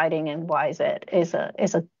idea exciting and why is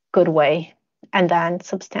a good way and then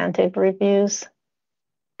substantive reviews.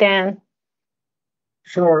 Dan?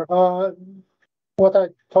 Sure. What I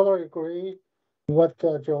totally agree with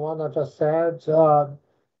what Giovanna just said.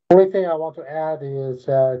 Only thing I want to add is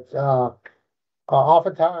that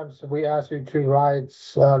oftentimes we ask you to write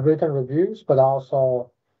written reviews, but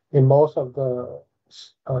also in most of the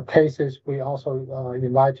cases, we also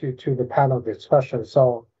invite you to the panel discussion.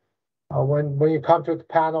 So when you come to the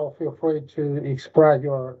panel, feel free to express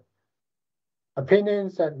your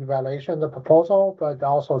opinions and evaluation of the proposal, but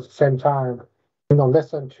also at the same time,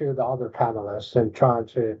 listen to the other panelists and trying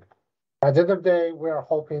to. At the end of the day, we're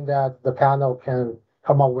hoping that the panel can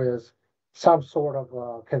come up with some sort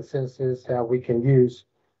of consensus that we can use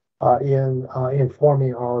in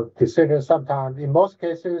informing our decisions. Sometimes, in most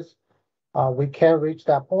cases, we can reach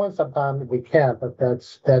that point. Sometimes we can't, but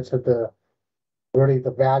that's really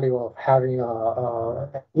the value of having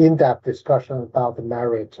a in-depth discussion about the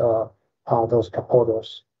merit of those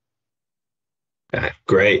proposals.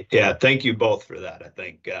 Great. Yeah, thank you both for that. I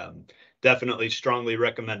think definitely strongly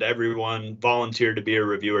recommend everyone volunteer to be a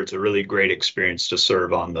reviewer. It's a really great experience to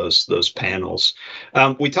serve on those panels.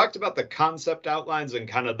 We talked about the concept outlines and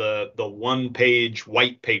kind of the one-page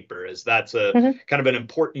white paper, as that's a kind of an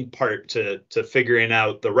important part to figuring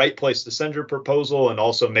out the right place to send your proposal and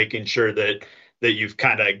also making sure that you've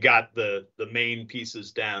kind of got the main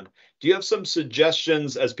pieces down. Do you have some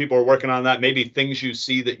suggestions as people are working on that? Maybe things you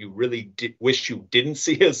see that you really wish you didn't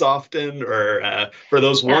see as often, or for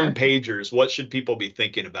those one-pagers, what should people be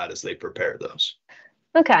thinking about as they prepare those?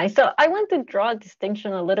 Okay, so I want to draw a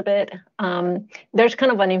distinction a little bit. There's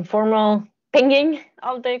kind of an informal pinging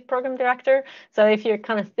of the program director. So if you're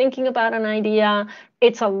kind of thinking about an idea,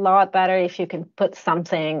 it's a lot better if you can put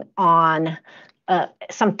something on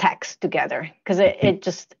some text together, because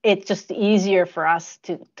it's just easier for us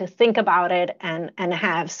to think about it and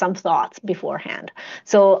have some thoughts beforehand.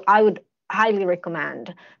 So I would highly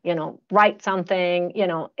recommend, write something.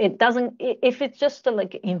 It doesn't, if it's just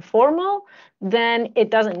like informal, then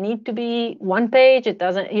it doesn't need to be one page. It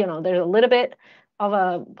doesn't, there's a little bit of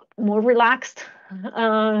a more relaxed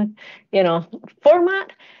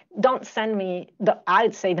format. Don't send me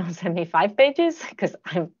I'd say don't send me 5 pages, because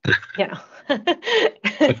I'm,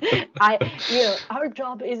 our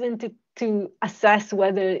job isn't to assess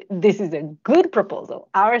whether this is a good proposal.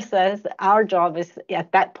 Our job is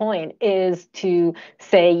at that point is to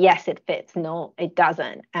say, yes, it fits, no, it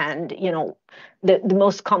doesn't. And, the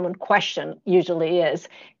most common question usually is,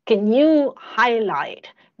 can you highlight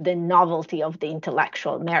the novelty of the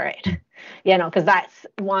intellectual merit? Because that's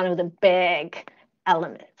one of the big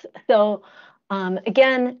elements. So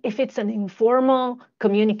again, if it's an informal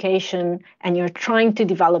communication and you're trying to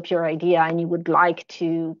develop your idea and you would like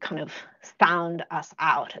to kind of sound us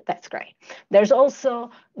out, that's great. There's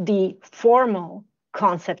also the formal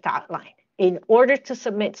concept outline. In order to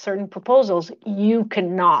submit certain proposals, you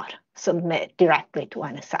cannot submit directly to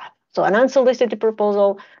NSF. So an unsolicited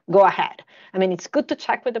proposal, go ahead. I mean, it's good to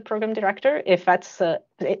check with the program director if it's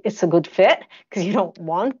a good fit, because you don't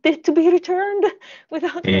want it to be returned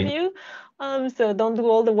without review. So don't do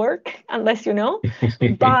all the work unless you know.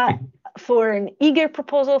 But for an eager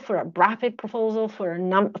proposal, for a rapid proposal, for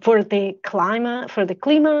the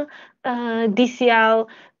clima DCL,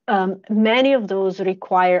 many of those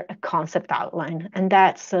require a concept outline, and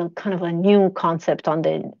that's kind of a new concept on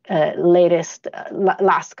the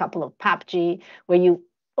last couple of PAPG, where you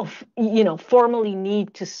formally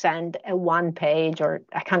need to send a 1 page, or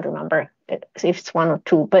I can't remember if it's 1 or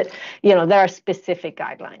 2, but there are specific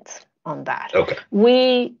guidelines on that. Okay.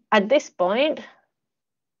 We at this point,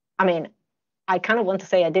 I mean, I kind of want to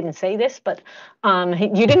say I didn't say this, but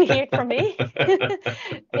you didn't hear it from me.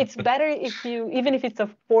 It's better if you, even if it's a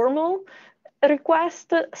formal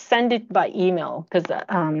request, send it by email, because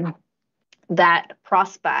that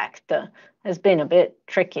prospect has been a bit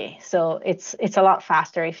tricky. So it's a lot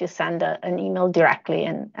faster if you send an email directly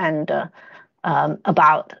and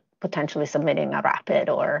about potentially submitting a rapid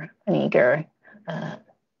or an eager.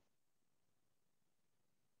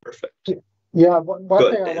 Perfect. Yeah, one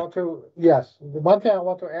thing I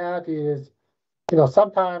want to add is,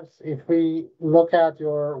 sometimes if we look at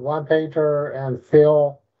your one-pager and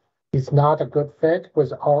feel it's not a good fit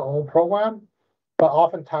with our own program, but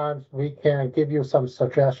oftentimes we can give you some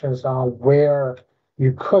suggestions on where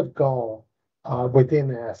you could go within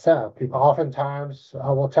the SF. Because oftentimes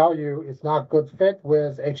I will tell you it's not good fit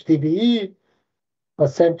with HDBE, but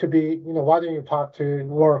seem to be, why don't you talk to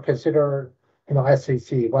or consider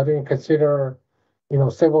SCC? Why don't you consider,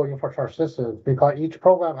 civil infrastructure systems? Because each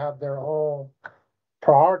program have their own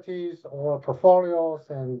priorities or portfolios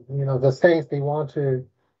and, the things they want to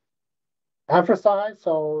emphasize.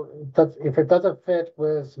 So if it doesn't fit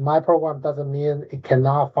with my program, doesn't mean it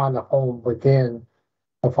cannot find a home within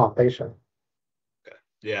the foundation.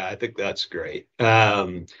 Yeah, I think that's great.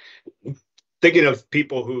 Thinking of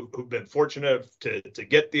people who've been fortunate to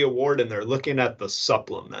get the award and they're looking at the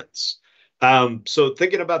supplements. So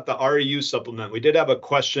thinking about the REU supplement, we did have a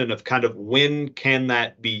question of kind of when can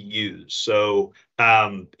that be used? So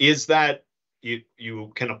is that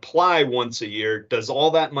you can apply once a year? Does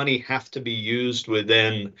all that money have to be used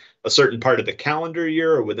within a certain part of the calendar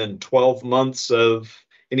year or within 12 months of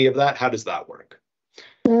any of that? How does that work?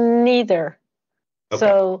 Neither. Okay.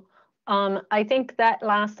 So I think that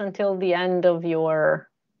lasts until the end of your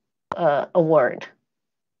award.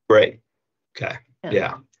 Great. Okay.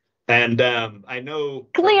 Yeah. And I know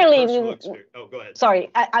clearly, oh, go ahead. Sorry,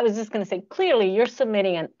 I was just going to say, clearly you're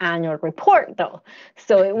submitting an annual report, though.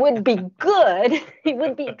 So it would be good, it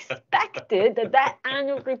would be expected that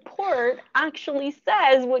annual report actually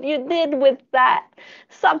says what you did with that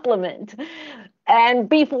supplement. And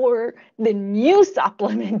before the new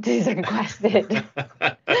supplement is requested.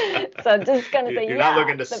 So just going to say, you're not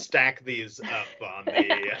looking to stack these up on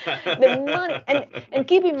the money. And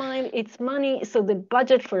keep in mind, it's money. So the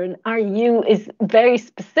budget for an RU is very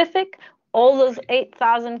specific. All those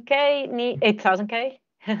 8,000K need 8,000K.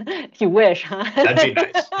 You wish, huh? That'd be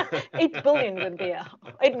nice. 8 billion would be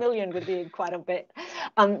 8 million would be quite a bit.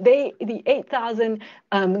 The 8,000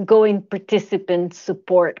 go in participant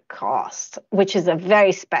support costs, which is a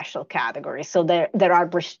very special category. So there are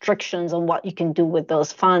restrictions on what you can do with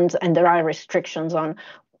those funds, and there are restrictions on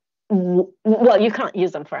you can't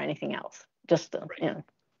use them for anything else. Just right.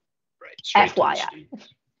 FYI.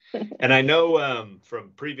 And I know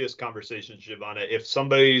from previous conversations, Giovanna, if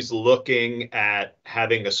somebody's looking at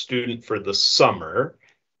having a student for the summer,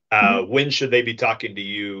 when should they be talking to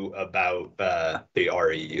you about the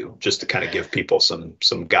REU, just to kind of give people some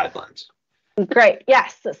guidelines? Great.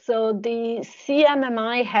 Yes. So the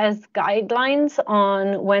CMMI has guidelines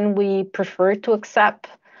on when we prefer to accept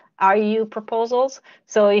REU proposals.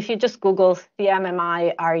 So if you just Google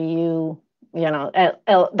CMMI REU,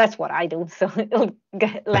 that's what I do, so it'll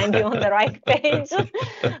land you on the right page.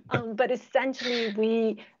 But essentially,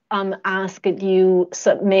 we ask that you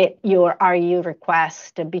submit your RU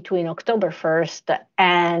request between October 1st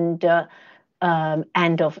and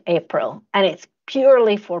end of April, and it's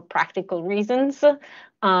purely for practical reasons.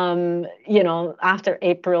 After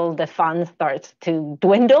April, the fund starts to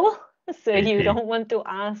dwindle, so you don't want to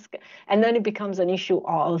ask, and then it becomes an issue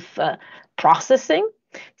of processing.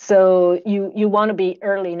 So you want to be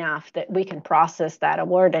early enough that we can process that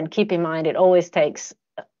award, and keep in mind it always takes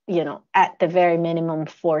at the very minimum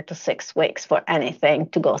 4 to 6 weeks for anything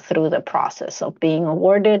to go through the process of being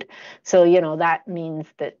awarded. So that means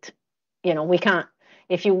that we can't,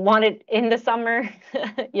 if you want it in the summer,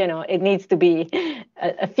 it needs to be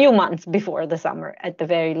a few months before the summer at the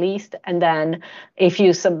very least, and then if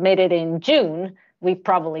you submit it in June, we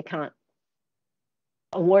probably can't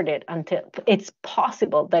awarded until it's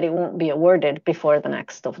possible that it won't be awarded before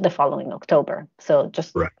the following October. So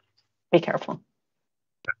just be careful.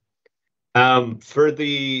 For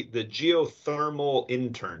the geothermal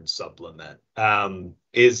intern supplement,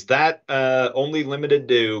 is that only limited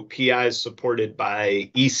to PIs supported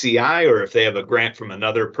by ECI, or if they have a grant from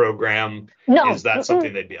another program, is that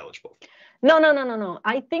something they'd be eligible for? No.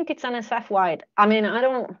 I think it's NSF wide. I mean,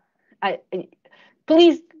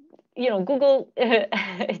 please, Google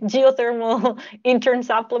geothermal intern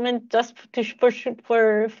supplement just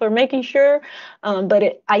for making sure.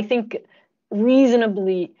 But I think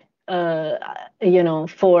reasonably, for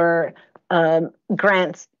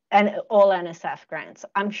grants and all NSF grants.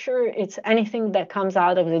 I'm sure it's anything that comes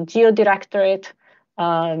out of the Geo Directorate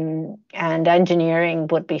and engineering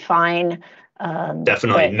would be fine.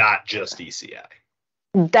 Definitely not just ECI.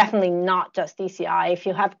 Definitely not just ECI. If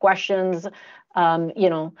you have questions,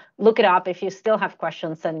 look it up. If you still have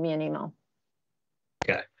questions, send me an email.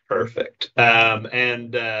 Okay, perfect.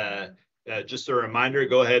 Just a reminder,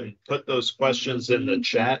 go ahead and put those questions in the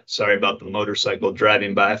chat. Sorry about the motorcycle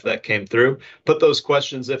driving by if that came through. Put those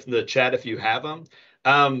questions in the chat if you have them.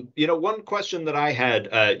 One question that I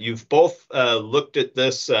had, you've both looked at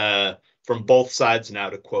this from both sides now,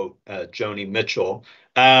 to quote Joni Mitchell.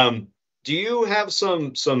 Do you have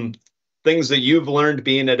some things that you've learned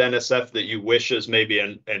being at NSF that you wish as maybe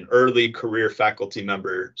an early career faculty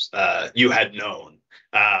member you had known?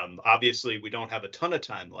 Obviously, we don't have a ton of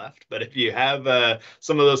time left, but if you have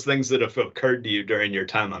some of those things that have occurred to you during your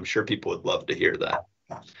time, I'm sure people would love to hear that.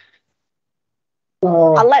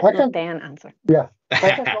 I'll let Dan answer. Yeah,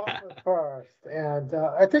 I can go first. And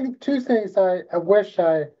I think two things I wish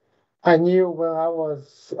I I knew when I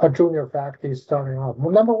was a junior faculty starting off.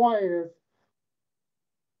 Well, number one is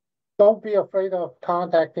don't be afraid of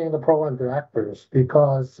contacting the program directors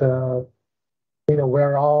because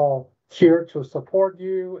we're all here to support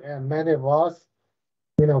you, and many of us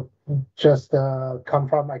just come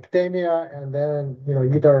from academia and then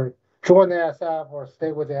either join the ASF or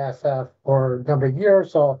stay with the ASF for a number of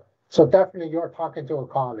years. So definitely you're talking to a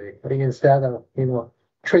colleague instead of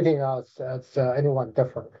treating us as anyone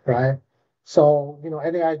different, right? So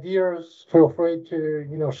any ideas, feel free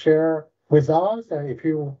to share with us, and if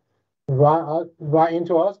you run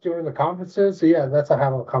into us during the conferences, yeah, let's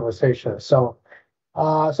have a conversation. So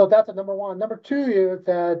that's the number one. Number two is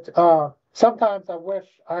that sometimes I wish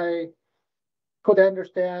I could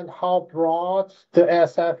understand how broad the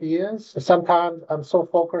ASF is. Sometimes I'm so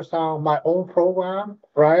focused on my own program,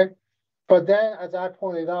 right? But then, as I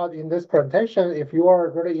pointed out in this presentation, if you are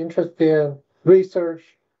really interested in research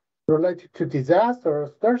related to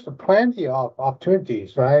disasters, there's plenty of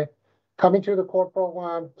opportunities, right? Coming to the core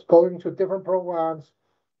program, going to different programs,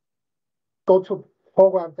 go to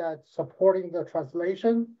programs that's supporting the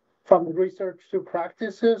translation from research to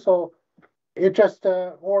practices. So it just,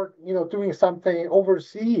 or, doing something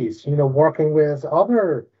overseas, working with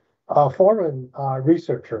other foreign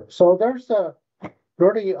researchers. So there's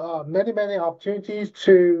really many, many opportunities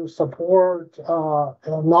to support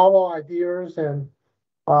novel ideas and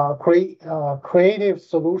creative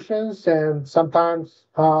solutions. And sometimes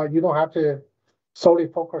you don't have to solely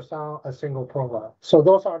focus on a single program. So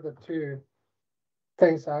those are the two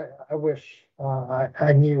things I wish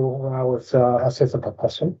I knew when I was assistant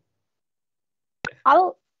professor.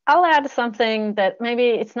 I'll add something that maybe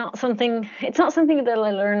it's not something that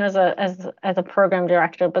I learned as a program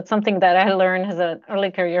director, but something that I learned as an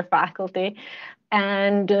early career faculty.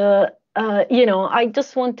 And I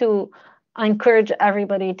just want to encourage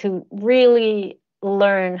everybody to really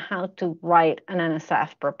learn how to write an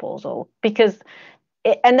NSF proposal, because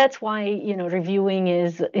and that's why reviewing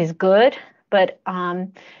is good, but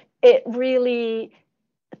it really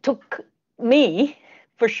took me,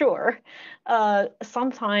 for sure,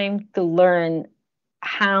 some time to learn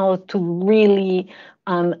how to really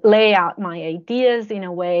lay out my ideas in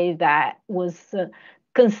a way that was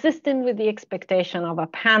consistent with the expectation of a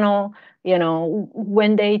panel.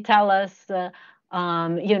 When they tell us,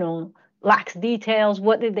 lacks details,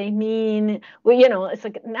 what did they mean? Well, it's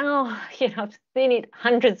like now, I've seen it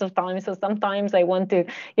hundreds of times. So sometimes I want to,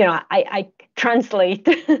 I translate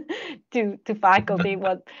to faculty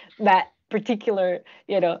what that particular,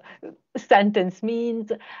 sentence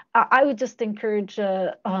means. I would just encourage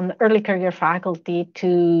early career faculty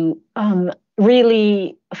to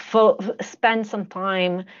really spend some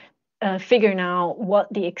time figuring out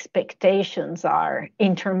what the expectations are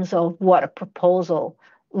in terms of what a proposal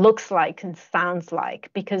looks like and sounds like,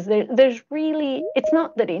 because there's really, it's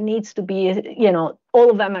not that it needs to be, all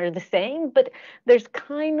of them are the same, but there's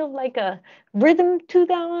kind of like a rhythm to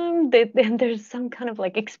them. There's some kind of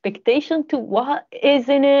like expectation to what is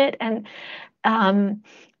in it, and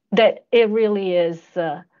that it really is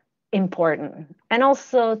important. And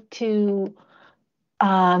also to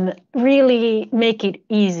really make it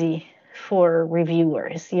easy for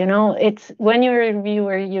reviewers. It's when you're a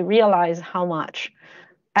reviewer, you realize how much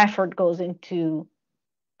effort goes into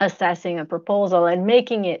assessing a proposal, and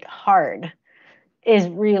making it hard is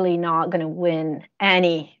really not going to win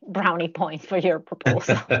any brownie points for your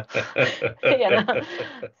proposal.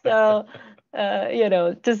 So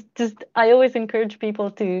just I always encourage people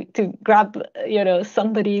to grab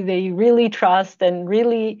somebody they really trust and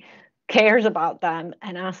really cares about them,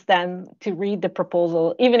 and ask them to read the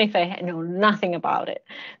proposal, even if they know nothing about it.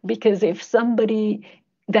 Because if somebody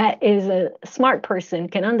that is a smart person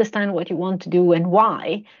can understand what you want to do and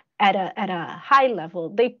why at a high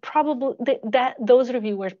level, those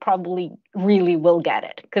reviewers probably really will get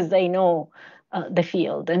it, because they know the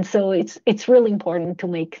field. And so it's really important to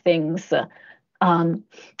make things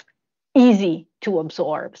easy to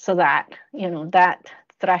absorb, so that that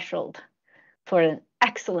threshold for an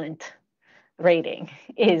excellent rating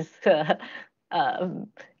is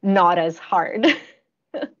not as hard.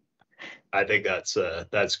 I think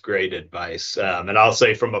that's great advice. And I'll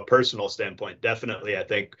say from a personal standpoint, definitely, I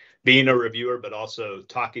think being a reviewer, but also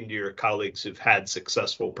talking to your colleagues who've had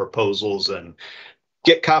successful proposals and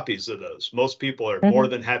get copies of those. Most people are more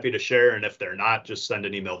than happy to share. And if they're not, just send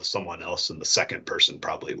an email to someone else and the second person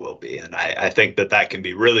probably will be. And I think that can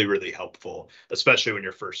be really, really helpful, especially when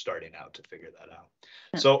you're first starting out to figure that out.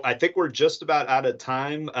 So I think we're just about out of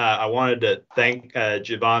time. I wanted to thank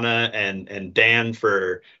Giovanna and Dan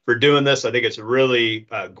for doing this. I think it's a really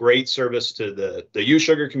great service to the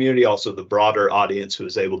USUCGER community, also the broader audience who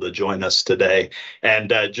is able to join us today.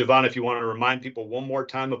 And Giovanna, if you want to remind people one more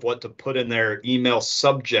time of what to put in their email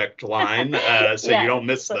subject line so you don't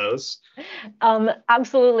miss those.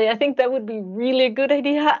 Absolutely. I think that would be really a good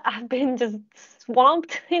idea. I've been just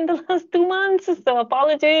swamped in the last 2 months, so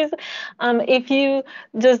apologies. If you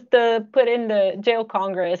just put in the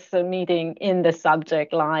Geo-Congress meeting in the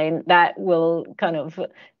subject line, that will kind of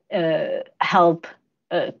help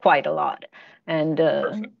quite a lot.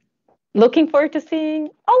 And looking forward to seeing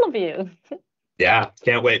all of you. Yeah,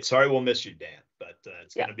 can't wait. Sorry we'll miss you, Dan, but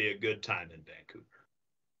it's going to be a good time in Vancouver.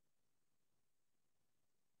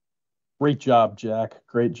 Great job, Jack.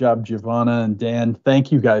 Great job, Giovanna and Dan.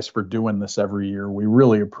 Thank you guys for doing this every year. We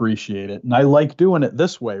really appreciate it. And I like doing it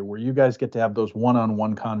this way, where you guys get to have those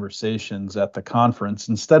one-on-one conversations at the conference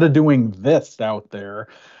instead of doing this out there.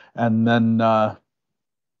 And then, I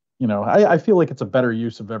feel like it's a better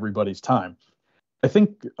use of everybody's time. I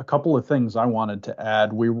think a couple of things I wanted to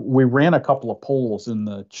add. We ran a couple of polls in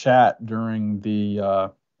the chat during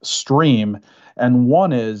the stream. And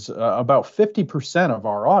one is about 50% of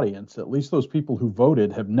our audience, at least those people who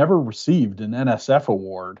voted, have never received an NSF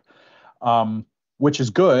award, which is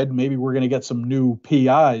good. Maybe we're going to get some new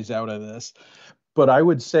PIs out of this. But I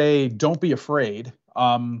would say don't be afraid.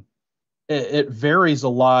 It varies a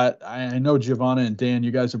lot. I know Giovanna and Dan,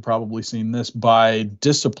 you guys have probably seen this by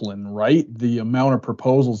discipline, right? The amount of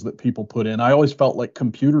proposals that people put in. I always felt like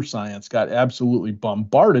computer science got absolutely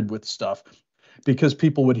bombarded with stuff, because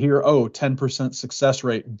people would hear, 10% success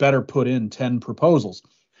rate, better put in 10 proposals.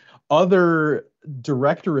 Other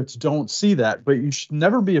directorates don't see that, but you should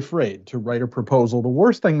never be afraid to write a proposal. The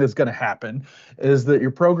worst thing that's going to happen is that your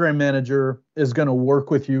program manager is going to work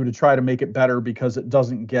with you to try to make it better because it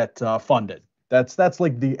doesn't get funded. That's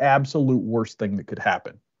like the absolute worst thing that could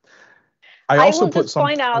happen. I will just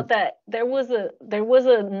point out that there was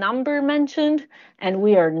a number mentioned, and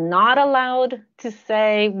we are not allowed to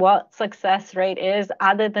say what success rate is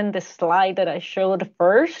other than the slide that I showed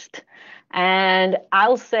first. And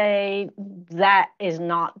I'll say that is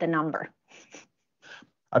not the number.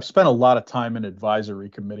 I've spent a lot of time in advisory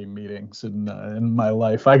committee meetings in my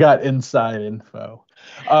life. I got inside info.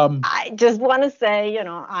 I just want to say,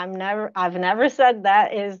 I've never said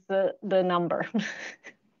that is the number.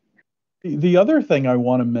 The other thing I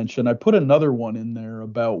want to mention, I put another one in there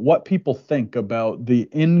about what people think about the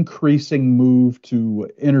increasing move to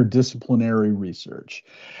interdisciplinary research.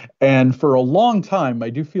 And for a long time,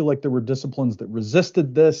 I do feel like there were disciplines that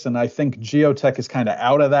resisted this, and I think geotech is kind of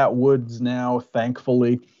out of that woods now,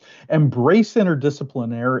 thankfully. Embrace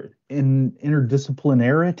interdisciplinary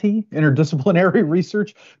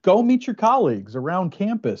research. Go meet your colleagues around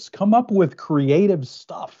campus. Come up with creative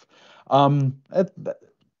stuff.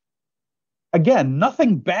 Again,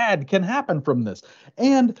 nothing bad can happen from this.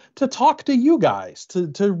 And to talk to you guys,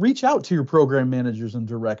 to reach out to your program managers and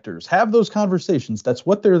directors, have those conversations. That's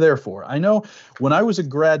what they're there for. I know when I was a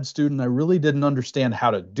grad student, I really didn't understand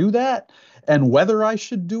how to do that and whether I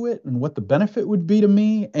should do it and what the benefit would be to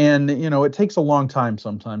me. And, it takes a long time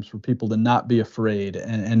sometimes for people to not be afraid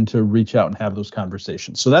and to reach out and have those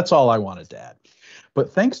conversations. So that's all I wanted to add. But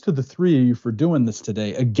thanks to the three of you for doing this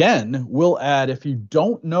today. Again, we'll add, if you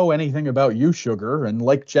don't know anything about USUCGER, and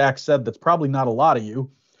like Jack said, that's probably not a lot of you,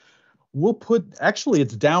 we'll actually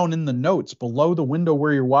it's down in the notes below the window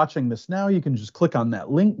where you're watching this now. You can just click on that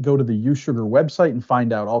link, go to the USUCGER website and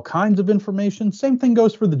find out all kinds of information. Same thing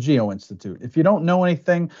goes for the Geo-Institute. If you don't know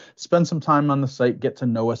anything, spend some time on the site, get to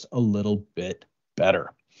know us a little bit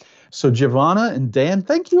better. So Giovanna and Dan,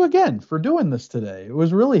 thank you again for doing this today. It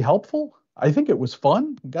was really helpful. I think it was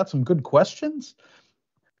fun. We got some good questions.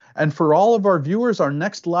 And for all of our viewers, our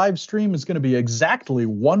next live stream is going to be exactly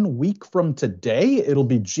 1 week from today. It'll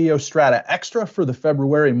be GeoStrata Extra for the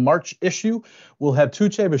February-March issue. We'll have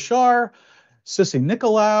Tuğçe Bashar, Sissi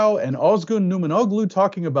Nicolaou, and Ozgun Numanoglu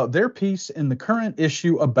talking about their piece in the current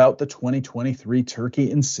issue about the 2023 Turkey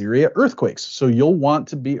and Syria earthquakes. So you'll want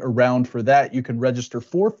to be around for that. You can register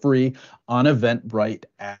for free on Eventbrite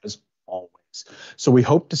as always. So we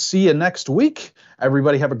hope to see you next week.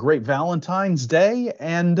 Everybody have a great Valentine's Day,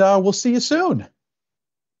 and we'll see you soon.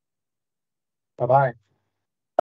 Bye-bye.